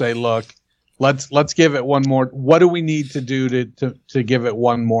 Kraft will say, "Look, let's give it one more. What do we need to do to give it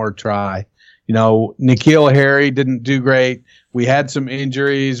one more try?" N'Keal Harry didn't do great. We had some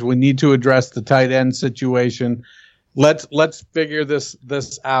injuries. We need to address the tight end situation. Let's figure this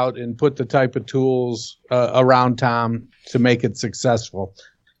out and put the type of tools around Tom to make it successful.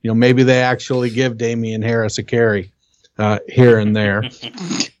 Maybe they actually give Damian Harris a carry here and there.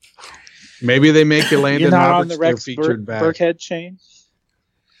 Maybe they make Landon Roberts their featured back. Burkhead chain.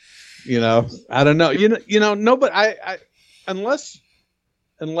 I don't know. No, but I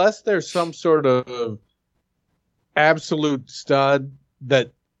unless there's some sort of absolute stud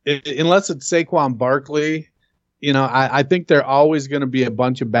unless it's Saquon Barkley, I think there are always going to be a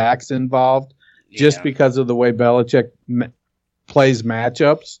bunch of backs involved just because of the way Belichick plays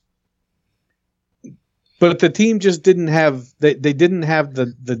matchups. But the team just didn't have they didn't have the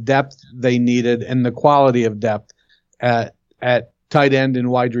depth they needed and the quality of depth at tight end and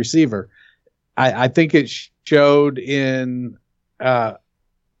wide receiver. I think it showed in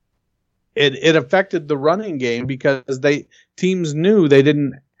It affected the running game because teams knew they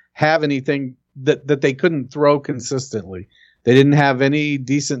didn't have anything that they couldn't throw consistently. They didn't have any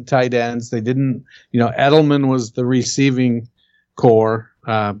decent tight ends. They didn't, Edelman was the receiving core.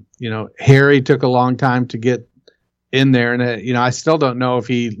 Harry took a long time to get in there, and I still don't know if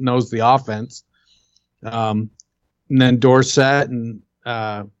he knows the offense. And then Dorsett and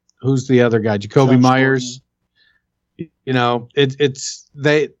who's the other guy? Jacoby Myers.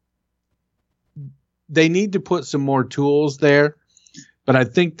 They need to put some more tools there, but I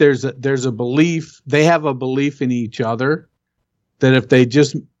think there's a belief. They have a belief in each other that if they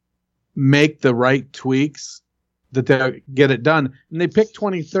just make the right tweaks, that they'll get it done. And they picked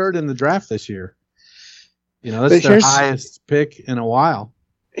 23rd in the draft this year. That's their highest pick in a while.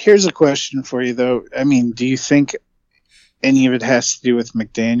 Here's a question for you, though. I mean, do you think any of it has to do with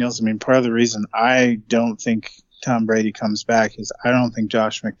McDaniels? I mean, part of the reason I don't think Tom Brady comes back is I don't think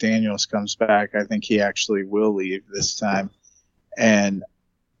Josh McDaniels comes back. I think he actually will leave this time. And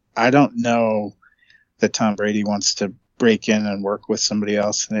I don't know that Tom Brady wants to break in and work with somebody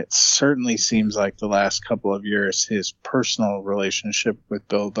else. And it certainly seems like the last couple of years, his personal relationship with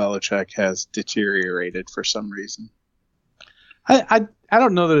Bill Belichick has deteriorated for some reason. I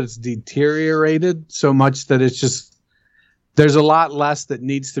don't know that it's deteriorated so much that it's just there's a lot less that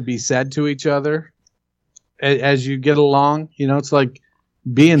needs to be said to each other as you get along. It's like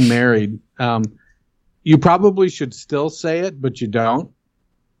being married. You probably should still say it, but you don't.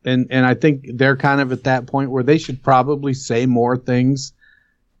 And I think they're kind of at that point where they should probably say more things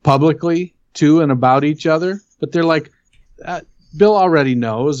publicly to and about each other. But they're like, Bill already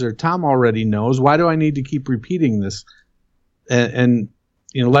knows or Tom already knows. Why do I need to keep repeating this? and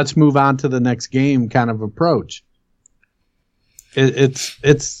let's move on to the next game kind of approach.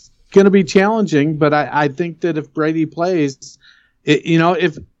 It's going to be challenging, but I think that if Brady plays,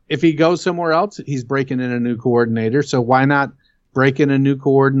 if he goes somewhere else, he's breaking in a new coordinator. So why not break in a new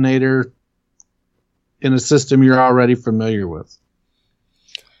coordinator in a system you're already familiar with?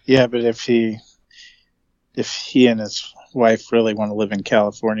 Yeah, but if he and his wife really want to live in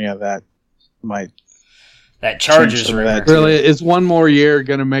California, that might Chargers really is one more year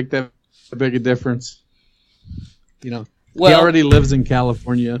going to make that big a difference. He already lives in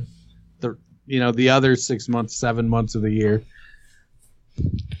California. The other 6 months, 7 months of the year.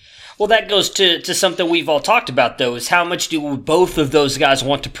 Well, that goes to something we've all talked about, though, is how much do both of those guys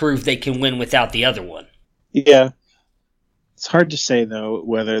want to prove they can win without the other one? Yeah. It's hard to say, though,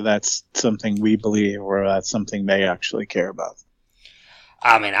 whether that's something we believe or that's something they actually care about.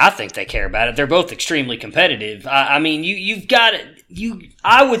 I mean, I think they care about it. They're both extremely competitive. I mean, you've got it.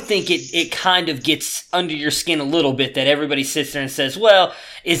 I would think it kind of gets under your skin a little bit that everybody sits there and says, well,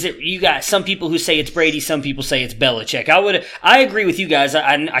 is it, you got some people who say it's Brady, some people say it's Belichick. I agree with you guys.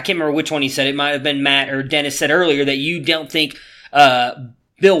 I can't remember which one he said. It might have been Matt or Dennis said earlier that you don't think,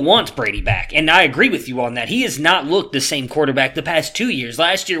 Bill wants Brady back, and I agree with you on that. He has not looked the same quarterback the past 2 years.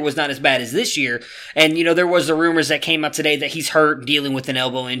 Last year was not as bad as this year, and there was the rumors that came out today that he's hurt, dealing with an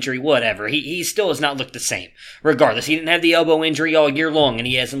elbow injury, whatever. He still has not looked the same. Regardless, he didn't have the elbow injury all year long, and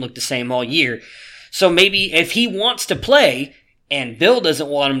he hasn't looked the same all year. So maybe if he wants to play, and Bill doesn't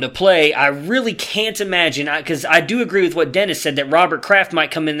want him to play, I really can't imagine, because I do agree with what Dennis said, that Robert Kraft might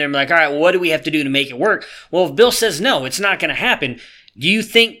come in there and be like, all right, well, what do we have to do to make it work? Well, if Bill says no, it's not going to happen, do you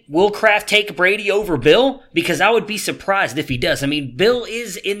think will Kraft take Brady over Bill? Because I would be surprised if he does. I mean, Bill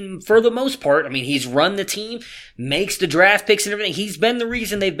is, for the most part, he's run the team, makes the draft picks and everything. He's been the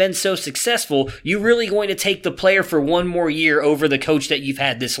reason they've been so successful. You really going to take the player for one more year over the coach that you've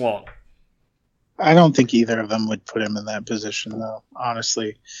had this long? I don't think either of them would put him in that position, though,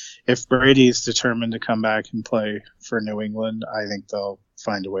 honestly. If Brady is determined to come back and play for New England, I think they'll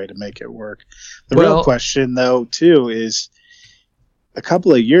find a way to make it work. The real question, though, too, is a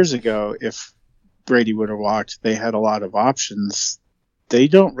couple of years ago, if Brady would have walked, they had a lot of options. They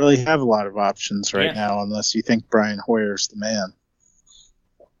don't really have a lot of options right now, unless you think Brian Hoyer's the man.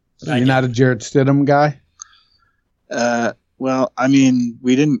 So you're not a Jarrett Stidham guy? Well,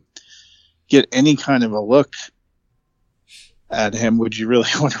 we didn't get any kind of a look at him. Would you really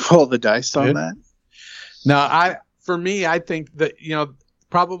want to roll the dice on that? No, for me, I think that,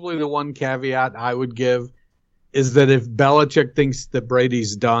 probably the one caveat I would give is that if Belichick thinks that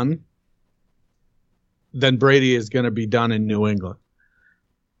Brady's done, then Brady is going to be done in New England.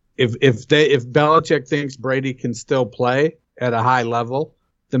 If Belichick thinks Brady can still play at a high level,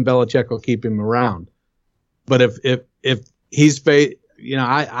 then Belichick will keep him around. But if he's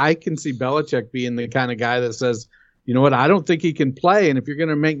I can see Belichick being the kind of guy that says, you know what, I don't think he can play, and if you're going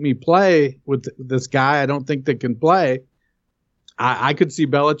to make me play with this guy I don't think that can play, I could see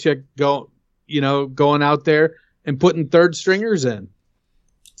Belichick going out there and putting third stringers in,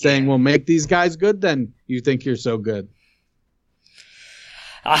 saying, well, make these guys good then. You think you're so good.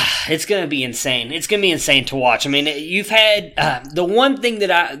 It's going to be insane. It's going to be insane to watch. You've had the one thing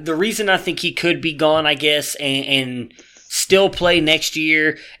the reason I think he could be gone, I guess, and still play next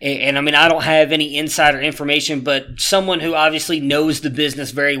year. And I don't have any insider information, but someone who obviously knows the business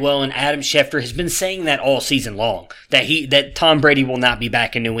very well, and Adam Schefter has been saying that all season long, that Tom Brady will not be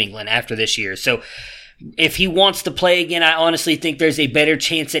back in New England after this year. So if he wants to play again, I honestly think there's a better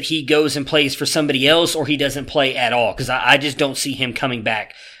chance that he goes and plays for somebody else, or he doesn't play at all, because I just don't see him coming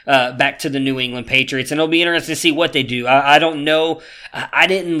back to the New England Patriots, and it'll be interesting to see what they do. I don't know. I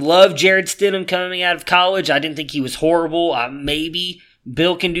didn't love Jarrett Stidham coming out of college. I didn't think he was horrible. Maybe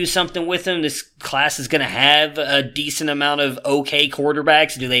Bill can do something with him. This class is going to have a decent amount of okay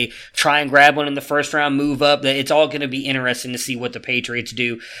quarterbacks. Do they try and grab one in the first round, move up? It's all going to be interesting to see what the Patriots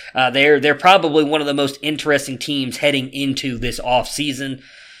do. They're probably one of the most interesting teams heading into this offseason.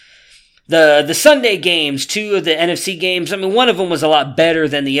 The Sunday games, two of the NFC games, one of them was a lot better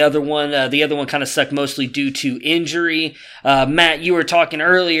than the other one. The other one kind of sucked mostly due to injury. Matt, you were talking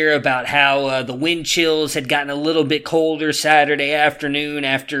earlier about how the wind chills had gotten a little bit colder Saturday afternoon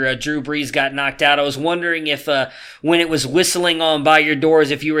after Drew Brees got knocked out. I was wondering if when it was whistling on by your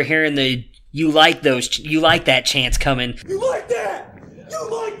doors, if you were hearing you like that chants coming. You like that?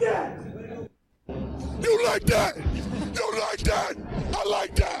 You like that? You like that? You like that? I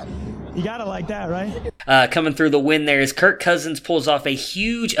like that. You gotta like that, right? coming through the win there as Kirk Cousins pulls off a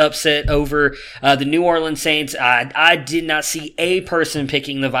huge upset over the New Orleans Saints. I did not see a person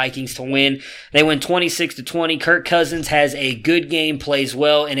picking the Vikings to win. They win 26-20. Kirk Cousins has a good game, plays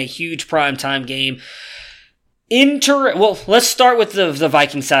well in a huge primetime game. Well, let's start with the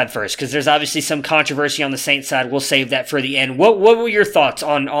Viking side first, because there's obviously some controversy on the Saints side. We'll save that for the end. What were your thoughts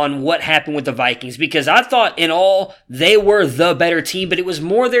on what happened with the Vikings? Because I thought in all, they were the better team, but it was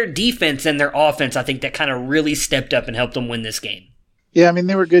more their defense than their offense, I think, that kind of really stepped up and helped them win this game. Yeah, I mean,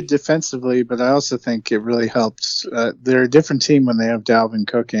 they were good defensively, but I also think it really helped. They're a different team when they have Dalvin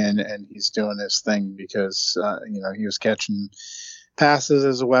Cook in, and he's doing his thing because, he was catching passes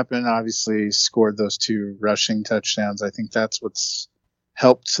as a weapon, obviously scored those 2 rushing touchdowns. I think that's what's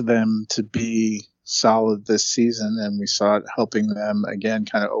helped them to be solid this season, and we saw it helping them again,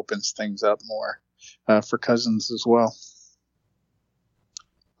 kind of opens things up more for Cousins as well.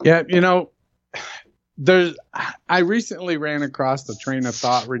 Yeah, I recently ran across the train of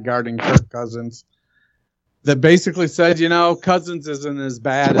thought regarding Kirk Cousins that basically said, Cousins isn't as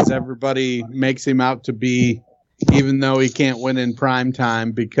bad as everybody makes him out to be, even though he can't win in prime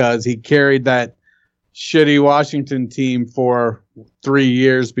time, because he carried that shitty Washington team for 3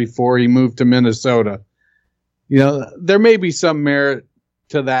 years before he moved to Minnesota. There may be some merit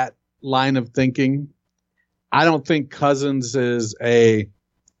to that line of thinking. I don't think Cousins is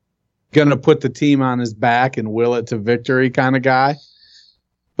going to put the team on his back and will it to victory kind of guy.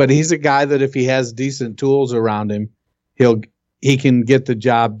 But he's a guy that if he has decent tools around him, he can get the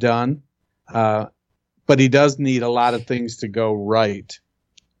job done. But he does need a lot of things to go right,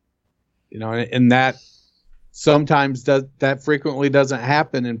 and that sometimes that frequently doesn't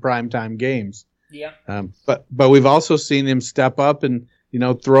happen in primetime games. Yeah. But we've also seen him step up and,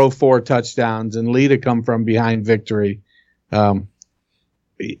 throw 4 touchdowns and lead a come from behind victory.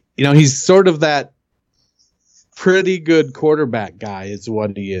 He's sort of that pretty good quarterback guy is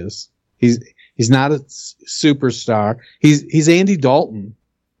what he is. He's not a superstar. He's Andy Dalton.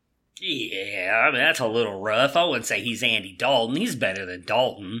 Yeah, I mean, that's a little rough. I wouldn't say he's Andy Dalton. He's better than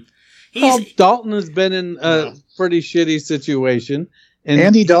Dalton. Dalton has been in a pretty shitty situation. And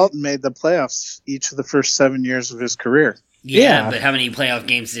Andy Dalton made the playoffs each of the first 7 years of his career. Yeah, but how many playoff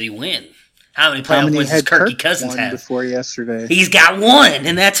games did he win? How many playoff wins does Kirk Cousins have? Before yesterday. He's got 1,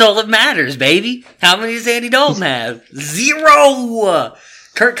 and that's all that matters, baby. How many does Andy Dalton have? 0!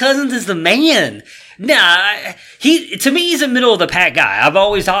 Kirk Cousins is the man. Nah, to me he's a middle of the pack guy. I've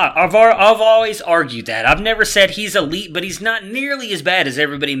always argued that. I've never said he's elite, but he's not nearly as bad as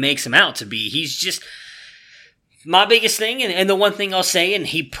everybody makes him out to be. He's just my biggest thing, and the one thing I'll say, and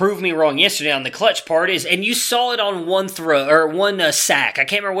he proved me wrong yesterday on the clutch part is, and you saw it on one throw or one sack. I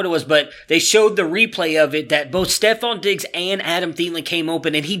can't remember what it was, but they showed the replay of it that both Stephon Diggs and Adam Thielen came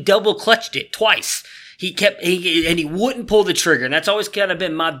open, and he double clutched it twice. He wouldn't pull the trigger, and that's always kind of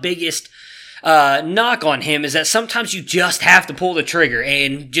been my biggest knock on him, is that sometimes you just have to pull the trigger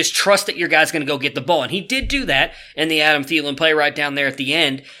and just trust that your guy's going to go get the ball. And he did do that in the Adam Thielen play right down there at the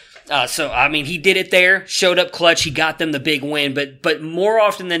end. He did it there, showed up clutch, he got them the big win, but more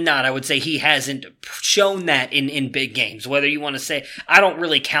often than not, I would say he hasn't shown that in big games. Whether you want to say, I don't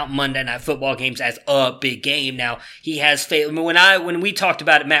really count Monday Night Football games as a big game. Now, he has failed. When we talked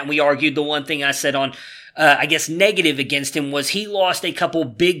about it, Matt, and we argued, the one thing I said on negative against him was he lost a couple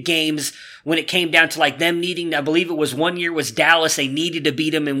big games when it came down to them needing, I believe it was 1 year was Dallas. They needed to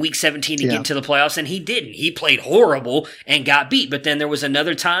beat him in week 17 to get into the playoffs, and he didn't. He played horrible and got beat. But then there was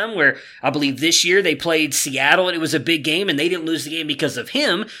another time where I believe this year they played Seattle, and it was a big game, and they didn't lose the game because of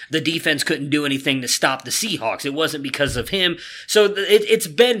him. The defense couldn't do anything to stop the Seahawks. It wasn't because of him. So it's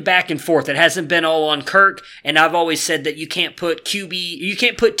been back and forth. It hasn't been all on Kirk, and I've always said that you can't put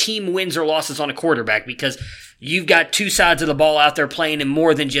team wins or losses on a quarterback, because you've got 2 sides of the ball out there playing and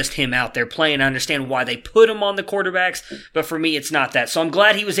more than just him out there playing. I understand why they put him on the quarterbacks, but for me, it's not that. So I'm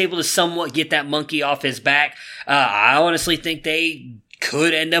glad he was able to somewhat get that monkey off his back. I honestly think they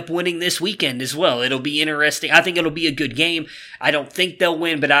could end up winning this weekend as well. It'll be interesting. I think it'll be a good game. I don't think they'll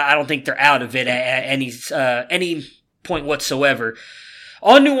win, but I don't think they're out of it at any point whatsoever.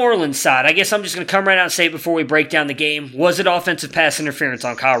 On New Orleans' side, I guess I'm just going to come right out and say it before we break down the game. Was it offensive pass interference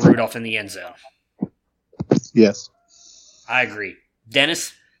on Kyle Rudolph in the end zone? Yes. I agree.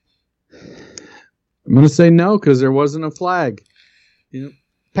 Dennis? I'm going to say no, because there wasn't a flag.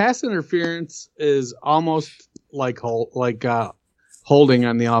 Pass interference is almost like holding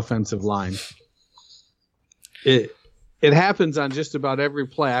on the offensive line. It happens on just about every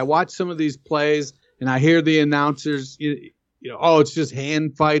play. I watch some of these plays, and I hear the announcers, it's just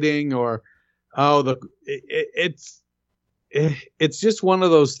hand fighting, or it's just one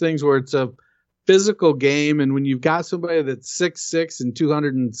of those things where it's a physical game, and when you've got somebody that's 6'6" and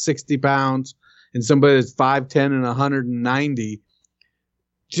 260 pounds and somebody that's 5'10" and 190,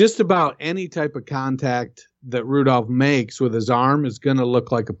 just about any type of contact that Rudolph makes with his arm is going to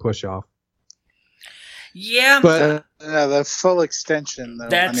look like a push-off. Yeah, but the full extension, though.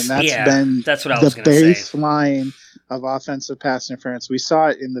 That's been that's what I was the going to say. Baseline of offensive pass interference. We saw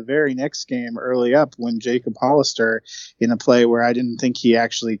it in the very next game early up when Jacob Hollister, in a play where I didn't think he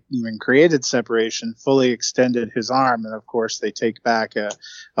actually even created separation, fully extended his arm, and of course they take back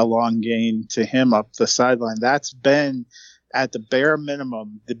a long gain to him up the sideline. That's been, at the bare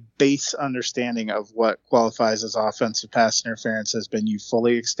minimum, the base understanding of what qualifies as offensive pass interference has been you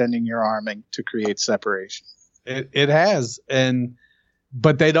fully extending your arming to create separation. It has,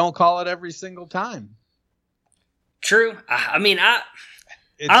 but they don't call it every single time. True. I mean,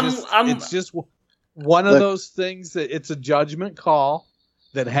 it's just one of those things that it's a judgment call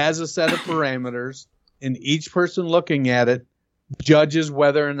that has a set of parameters, and each person looking at it judges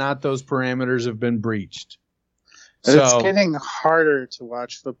whether or not those parameters have been breached. It's getting harder to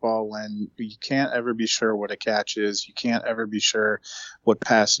watch football when you can't ever be sure what a catch is. You can't ever be sure what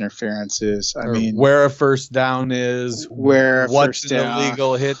pass interference is. I mean, where a first down is, what's an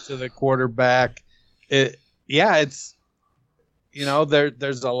illegal hit to the quarterback. It's,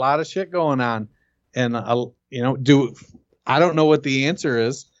 there's a lot of shit going on, and I don't know what the answer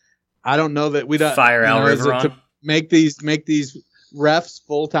is. I don't know that we don't fire Al Riveron to make these refs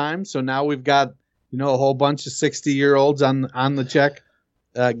full time. So now we've got a whole bunch of 60-year-olds on the check,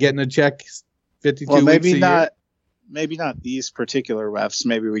 getting a check 52 weeks a year. Maybe not these particular refs.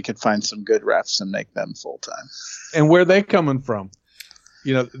 Maybe we could find some good refs and make them full time. And where are they coming from?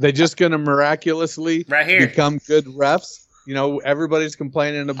 They're just going to miraculously become good refs. Everybody's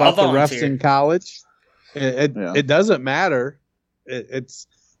complaining about the refs in college. It doesn't matter.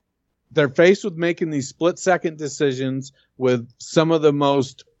 They're faced with making these split-second decisions with some of the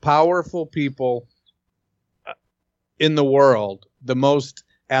most powerful people in the world, the most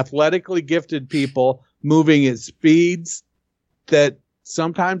athletically gifted people, moving at speeds that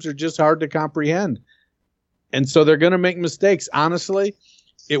sometimes are just hard to comprehend. And so they're going to make mistakes. Honestly,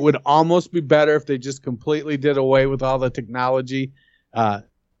 it would almost be better if they just completely did away with all the technology,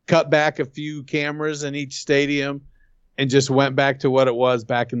 cut back a few cameras in each stadium, and just went back to what it was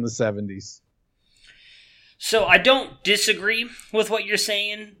back in the 70s. So I don't disagree with what you're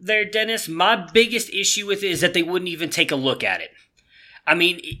saying there, Dennis. My biggest issue with it is that they wouldn't even take a look at it. I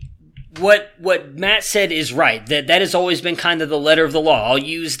mean, what Matt said is right. That has always been kind of the letter of the law. I'll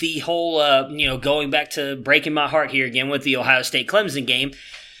use the whole, going back to breaking my heart here again with the Ohio State-Clemson game.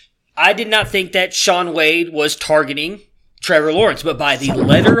 I did not think that Shaun Wade was targeting Trevor Lawrence, but by the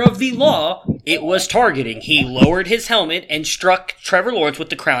letter of the law, it was targeting. He lowered his helmet and struck Trevor Lawrence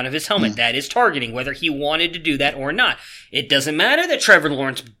with the crown of his helmet. That is targeting, whether he wanted to do that or not. It doesn't matter that Trevor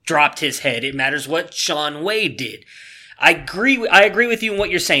Lawrence dropped his head. It matters what Shaun Wade did. I agree with you in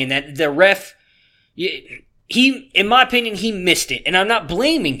what you're saying, that the ref, in my opinion, he missed it, and I'm not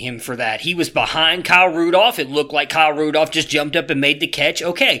blaming him for that. He was behind Kyle Rudolph. It looked like Kyle Rudolph just jumped up and made the catch.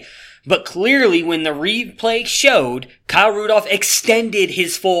 Okay. But clearly, when the replay showed, Kyle Rudolph extended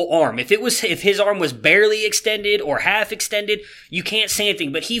his full arm. If his arm was barely extended or half extended, you can't say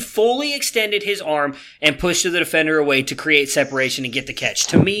anything. But he fully extended his arm and pushed the defender away to create separation and get the catch.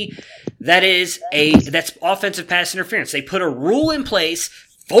 To me, that's offensive pass interference. They put a rule in place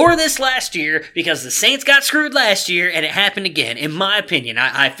for this last year because the Saints got screwed last year and it happened again. In my opinion,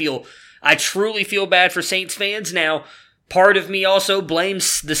 I truly feel bad for Saints fans now. Part of me also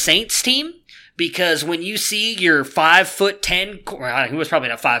blames the Saints team because when you see your 5'10", he was probably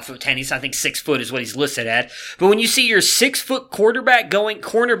not 5'10", he's I think 6 foot is what he's listed at. But when you see your 6 foot cornerback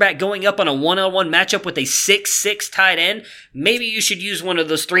going up on a one-on-one matchup with a 6'6" tight end, maybe you should use one of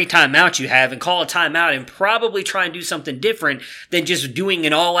those 3 timeouts you have and call a timeout and probably try and do something different than just doing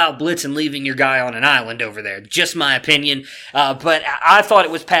an all-out blitz and leaving your guy on an island over there. Just my opinion. But I thought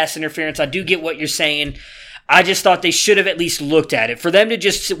it was pass interference. I do get what you're saying. I just thought they should have at least looked at it. For them to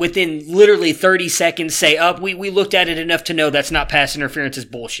just, within literally 30 seconds, say, we looked at it enough to know that's not pass interference is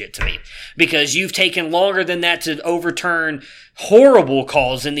bullshit to me. Because you've taken longer than that to overturn horrible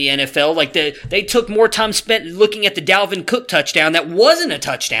calls in the NFL. Like, they took more time spent looking at the Dalvin Cook touchdown that wasn't a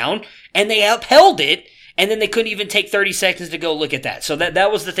touchdown, and they upheld it, and then they couldn't even take 30 seconds to go look at that. So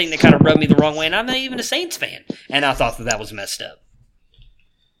that was the thing that kind of rubbed me the wrong way, and I'm not even a Saints fan. And I thought that was messed up.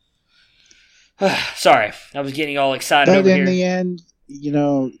 Sorry, I was getting all excited over here. But in the end,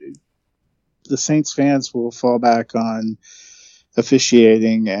 the Saints fans will fall back on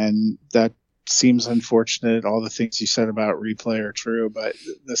officiating, and that seems unfortunate. All the things you said about replay are true, but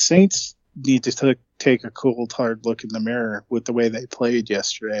the Saints need to take a cold, hard look in the mirror with the way they played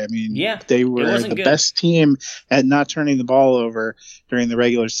yesterday. I mean, yeah, they were the best team at not turning the ball over during the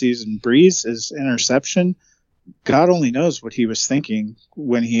regular season. Brees' interception, God only knows what he was thinking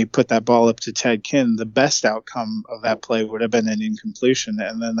when he put that ball up to Ted Ginn. The best outcome of that play would have been an incompletion.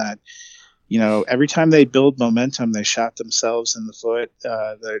 And then that, every time they build momentum, they shot themselves in the foot.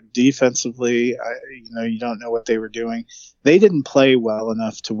 Defensively, you don't know what they were doing. They didn't play well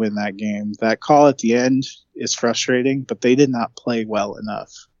enough to win that game. That call at the end is frustrating, but they did not play well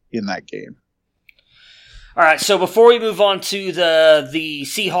enough in that game. All right, so before we move on to the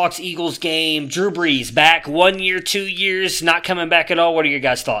Seahawks-Eagles game, Drew Brees back 1 year, 2 years, not coming back at all. What are your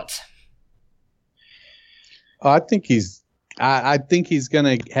guys' thoughts? I think he's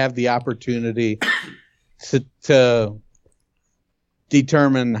going to have the opportunity to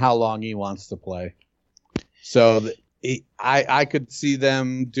determine how long he wants to play. So I could see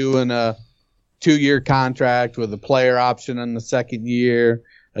them doing a 2-year contract with a player option in the second year,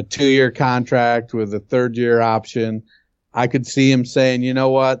 a 2-year contract with a 3rd-year option. I could see him saying, you know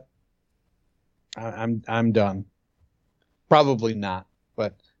what, I'm done. Probably not.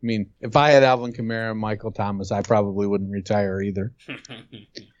 But, I mean, if I had Alvin Kamara and Michael Thomas, I probably wouldn't retire either.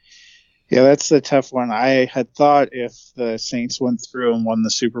 Yeah, that's a tough one. I had thought if the Saints went through and won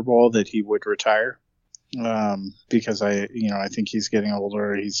the Super Bowl that he would retire, because I think he's getting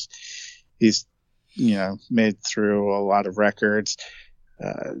older. He's made through a lot of records.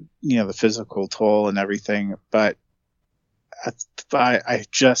 The physical toll and everything, but I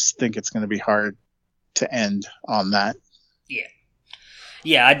just think it's going to be hard to end on that.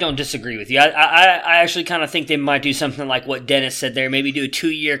 Yeah, I don't disagree with you. I actually kind of think they might do something like what Dennis said there, maybe do a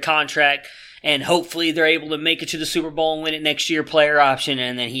 2-year contract, and hopefully they're able to make it to the Super Bowl and win it next year, player option,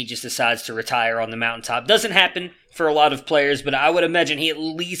 and then he just decides to retire on the mountaintop. Doesn't happen for a lot of players, but I would imagine he at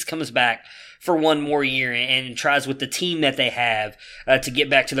least comes back for 1 more year and tries with the team that they have to get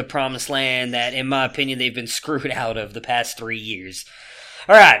back to the promised land that, in my opinion, they've been screwed out of the past 3 years.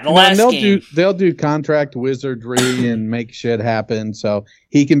 All right, last game. They'll do contract wizardry and make shit happen, so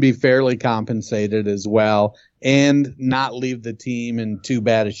he can be fairly compensated as well and not leave the team in too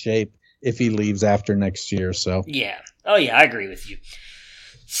bad a shape if he leaves after next year. So yeah. Oh, yeah, I agree with you.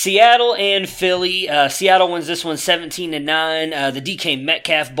 Seattle and Philly. Seattle wins this one 17-9. The DK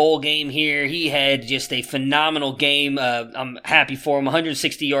Metcalf Bowl game here. He had just a phenomenal game. I'm happy for him.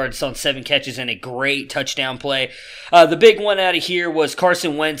 160 yards on 7 catches and a great touchdown play. The big one out of here was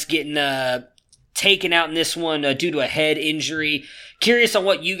Carson Wentz getting taken out in this one due to a head injury. Curious on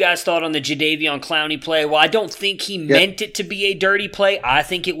what you guys thought on the Jadeveon Clowney play. Well, I don't think he meant it to be a dirty play. I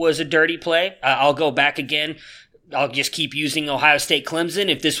think it was a dirty play. I'll go back again. I'll just keep using Ohio State Clemson.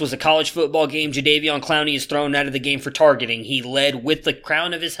 If this was a college football game, Jadeveon Clowney is thrown out of the game for targeting. He led with the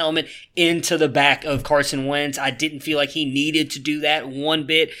crown of his helmet into the back of Carson Wentz. I didn't feel like he needed to do that one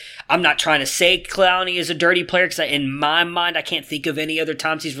bit. I'm not trying to say Clowney is a dirty player because in my mind, I can't think of any other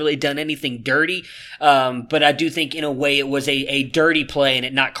times he's really done anything dirty. But I do think in a way it was a dirty play and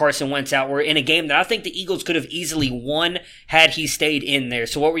it knocked Carson Wentz out. We're in a game that I think the Eagles could have easily won had he stayed in there.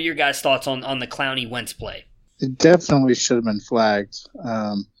 So what were your guys' thoughts on the Clowney-Wentz play? It definitely should have been flagged.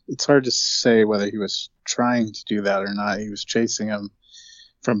 It's hard to say whether he was trying to do that or not. He was chasing him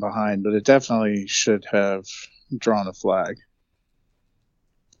from behind, but it definitely should have drawn a flag.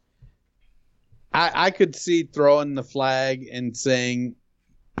 I could see throwing the flag and saying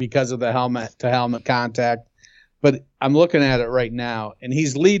because of the helmet-to-helmet contact, but I'm looking at it right now, and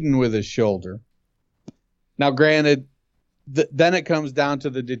he's leading with his shoulder. Now, granted, then it comes down to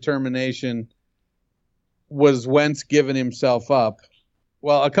the determination. Was Wentz giving himself up?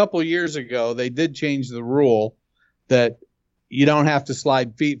 Well, a couple years ago, they did change the rule that you don't have to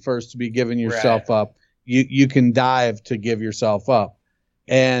slide feet first to be giving yourself up. You can dive to give yourself up.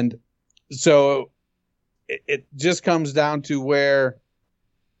 And so it just comes down to where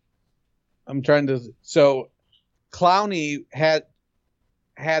so Clowney had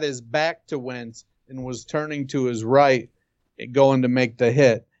his back to Wentz and was turning to his right going to make the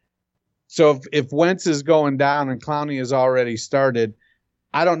hit. So if Wentz is going down and Clowney has already started,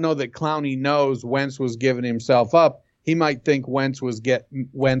 I don't know that Clowney knows Wentz was giving himself up. He might think Wentz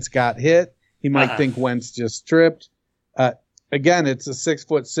got hit. He might think Wentz just tripped. Again, it's a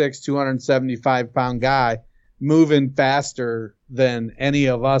 6'6", 275-pound guy moving faster than any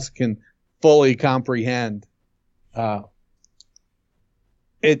of us can fully comprehend.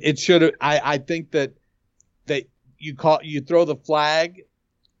 It should have. I think that you throw the flag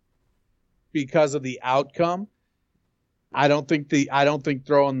because of the outcome. I don't think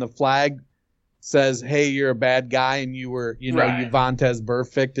throwing the flag says, hey, you're a bad guy and you were, you Vontez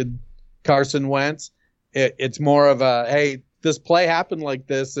Burficted Carson Wentz. It's more of a, hey, this play happened like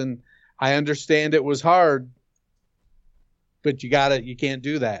this, and I understand it was hard, but you can't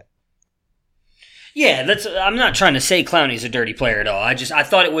do that. Yeah, I'm not trying to say Clowney's a dirty player at all. I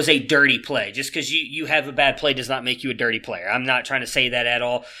thought it was a dirty play. Just because you have a bad play does not make you a dirty player. I'm not trying to say that at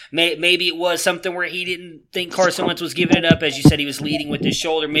all. Maybe it was something where he didn't think Carson Wentz was giving it up. As you said, he was leading with his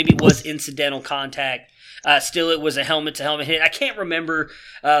shoulder. Maybe it was incidental contact. Still, it was a helmet-to-helmet hit. I can't remember.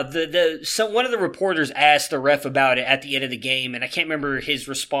 One of the reporters asked the ref about it at the end of the game, and I can't remember his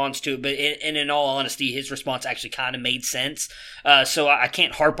response to it. But in all honesty, his response actually kind of made sense. So I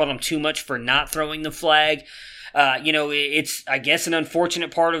can't harp on him too much for not throwing the flag. It's, I guess, an unfortunate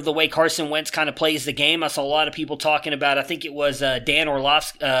part of the way Carson Wentz kind of plays the game. I saw a lot of people talking about, I think it was Dan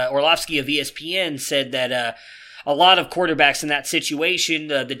Orlovsky of ESPN said that a lot of quarterbacks in that situation,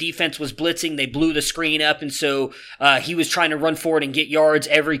 the defense was blitzing, they blew the screen up, and so he was trying to run forward and get yards.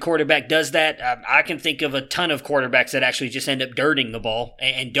 Every quarterback does that. I can think of a ton of quarterbacks that actually just end up dirting the ball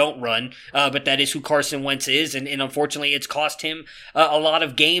and don't run, but that is who Carson Wentz is, and unfortunately it's cost him a lot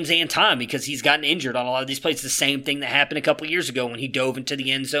of games and time because he's gotten injured on a lot of these plays. The same thing that happened a couple years ago when he dove into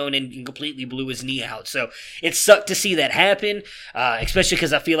the end zone and completely blew his knee out. So it sucked to see that happen, especially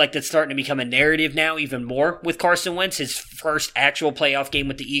because I feel like that's starting to become a narrative now even more with Carson Wentz, his first actual playoff game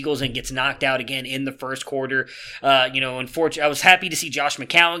with the Eagles, and gets knocked out again in the first quarter. Unfortunately, I was happy to see Josh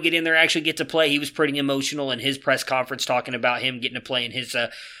McCown get in there, actually get to play. He was pretty emotional in his press conference talking about him getting to play in his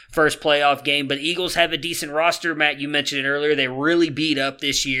first playoff game. But Eagles have a decent roster. Matt, you mentioned it earlier. They really beat up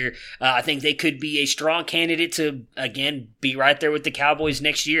this year. I think they could be a strong candidate to, again, be right there with the Cowboys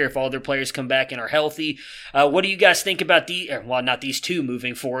next year if all their players come back and are healthy. What do you guys think about not these two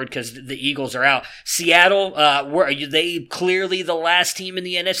moving forward because the Eagles are out. Seattle, are they clearly the last team in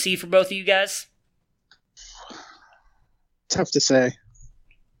the NFC for both of you guys? Tough to say.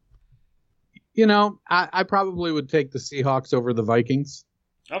 I probably would take the Seahawks over the Vikings.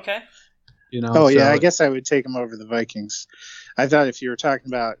 Okay. I guess I would take them over the Vikings. I thought if you were talking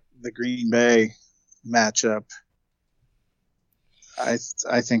about the Green Bay matchup,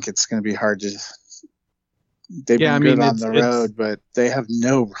 I think it's going to be hard to. They've been good on the road, but they have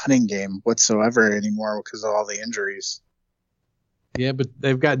no running game whatsoever anymore because of all the injuries. Yeah, but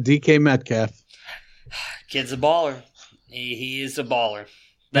they've got DK Metcalf. Kid's a baller. He is a baller.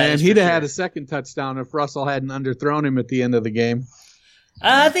 And he'd have had a second touchdown if Russell hadn't underthrown him at the end of the game.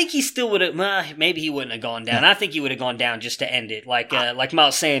 I think he still would have. Maybe he wouldn't have gone down. I think he would have gone down just to end it, like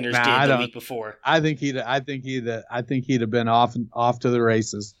Miles Sanders did the week before. I think he'd have been off to the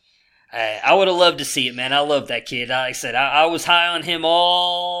races. I would have loved to see it, man. I love that kid. Like I said, I was high on him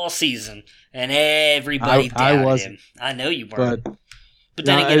all season, and everybody doubted him. I know you were, but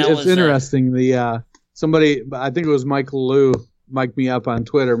then again, it's interesting. Somebody, I think it was Michael Liu, mic'd me up on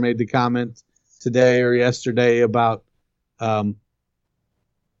Twitter, made the comment today or yesterday about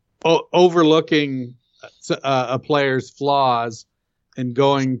overlooking a player's flaws and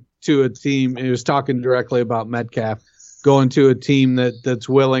going to a team. And he was talking directly about Metcalf, going to a team that's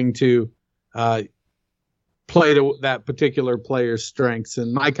willing to play to that particular player's strengths.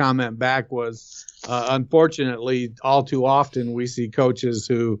 And my comment back was, unfortunately, all too often we see coaches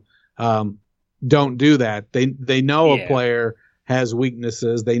who don't do that. They know a player has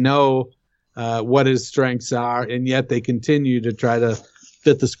weaknesses. They know what his strengths are, and yet they continue to try to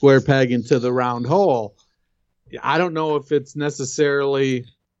fit the square peg into the round hole. I don't know if it's necessarily,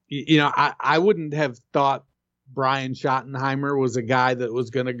 I wouldn't have thought Brian Schottenheimer was a guy that was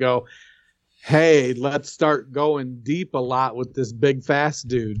going to go, hey, let's start going deep a lot with this big, fast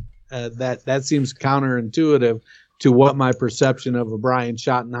dude. That seems counterintuitive to what my perception of a Brian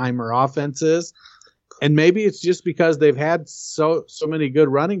Schottenheimer offense is. And maybe it's just because they've had so many good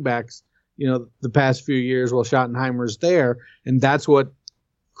running backs, the past few years while Schottenheimer's there. And that's what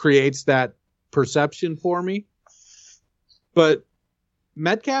creates that perception for me. But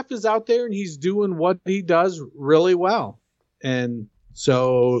Metcalf is out there and he's doing what he does really well. And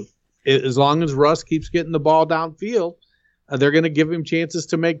so as long as Russ keeps getting the ball downfield, they're going to give him chances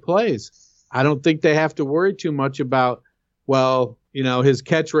to make plays. I don't think they have to worry too much about, his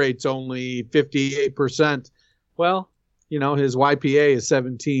catch rate's only 58%. Well, his YPA is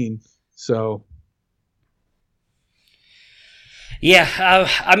 17. So. Yeah,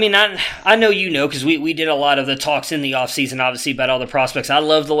 I mean, I know you know because we did a lot of the talks in the offseason, obviously, about all the prospects. I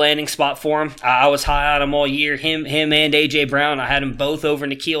love the landing spot for him. I was high on him all year, him and A.J. Brown. I had them both over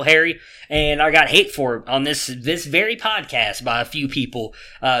N'Keal Harry, and I got hate for it on this very podcast by a few people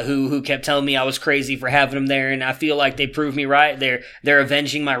who kept telling me I was crazy for having him there, and I feel like they proved me right. They're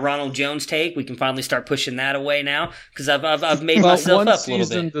avenging my Ronald Jones take. We can finally start pushing that away now because I've made myself up a little bit. One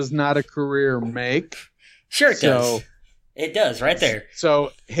season does not a career make. Sure it does. It does, right there.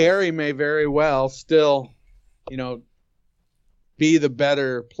 So Harry may very well still, be the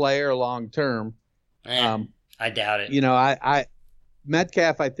better player long term. I doubt it. I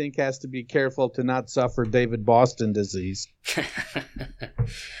Metcalf, I think, has to be careful to not suffer David Boston disease.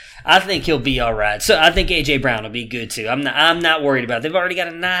 I think he'll be all right. So I think A.J. Brown will be good too. I'm not worried about it. They've already got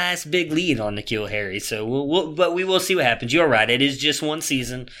a nice big lead on N'Keal Harry, so we will see what happens. You're right. It is just one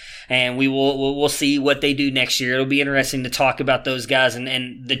season, and we'll see what they do next year. It'll be interesting to talk about those guys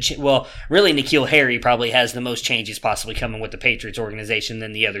really N'Keal Harry probably has the most changes possibly coming with the Patriots organization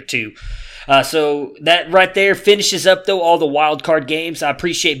than the other two. So that right there finishes up, though, all the wild card games. I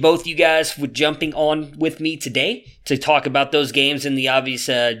appreciate both you guys for jumping on with me today to talk about those games and the obvious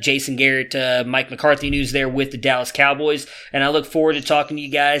Jason Garrett, Mike McCarthy news there with the Dallas Cowboys. And I look forward to talking to you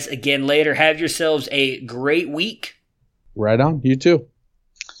guys again later. Have yourselves a great week. Right on. You too.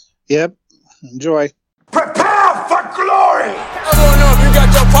 Yep. Enjoy. Prepare for glory! I don't know if you got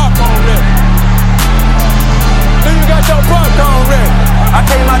your popcorn ready. If you got your popcorn ready. I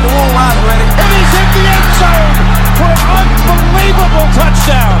came out the womb, I was ready. And he's hit the end zone for an unbelievable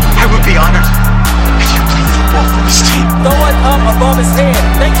touchdown. I would be honored if you played football for this team. Throw it up above his head.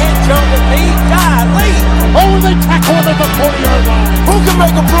 They can't jump with me. Golly. Oh, they tackle him at the 40-yard line. Who can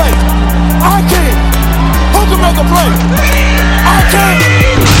make a play? I can. Who can make a play?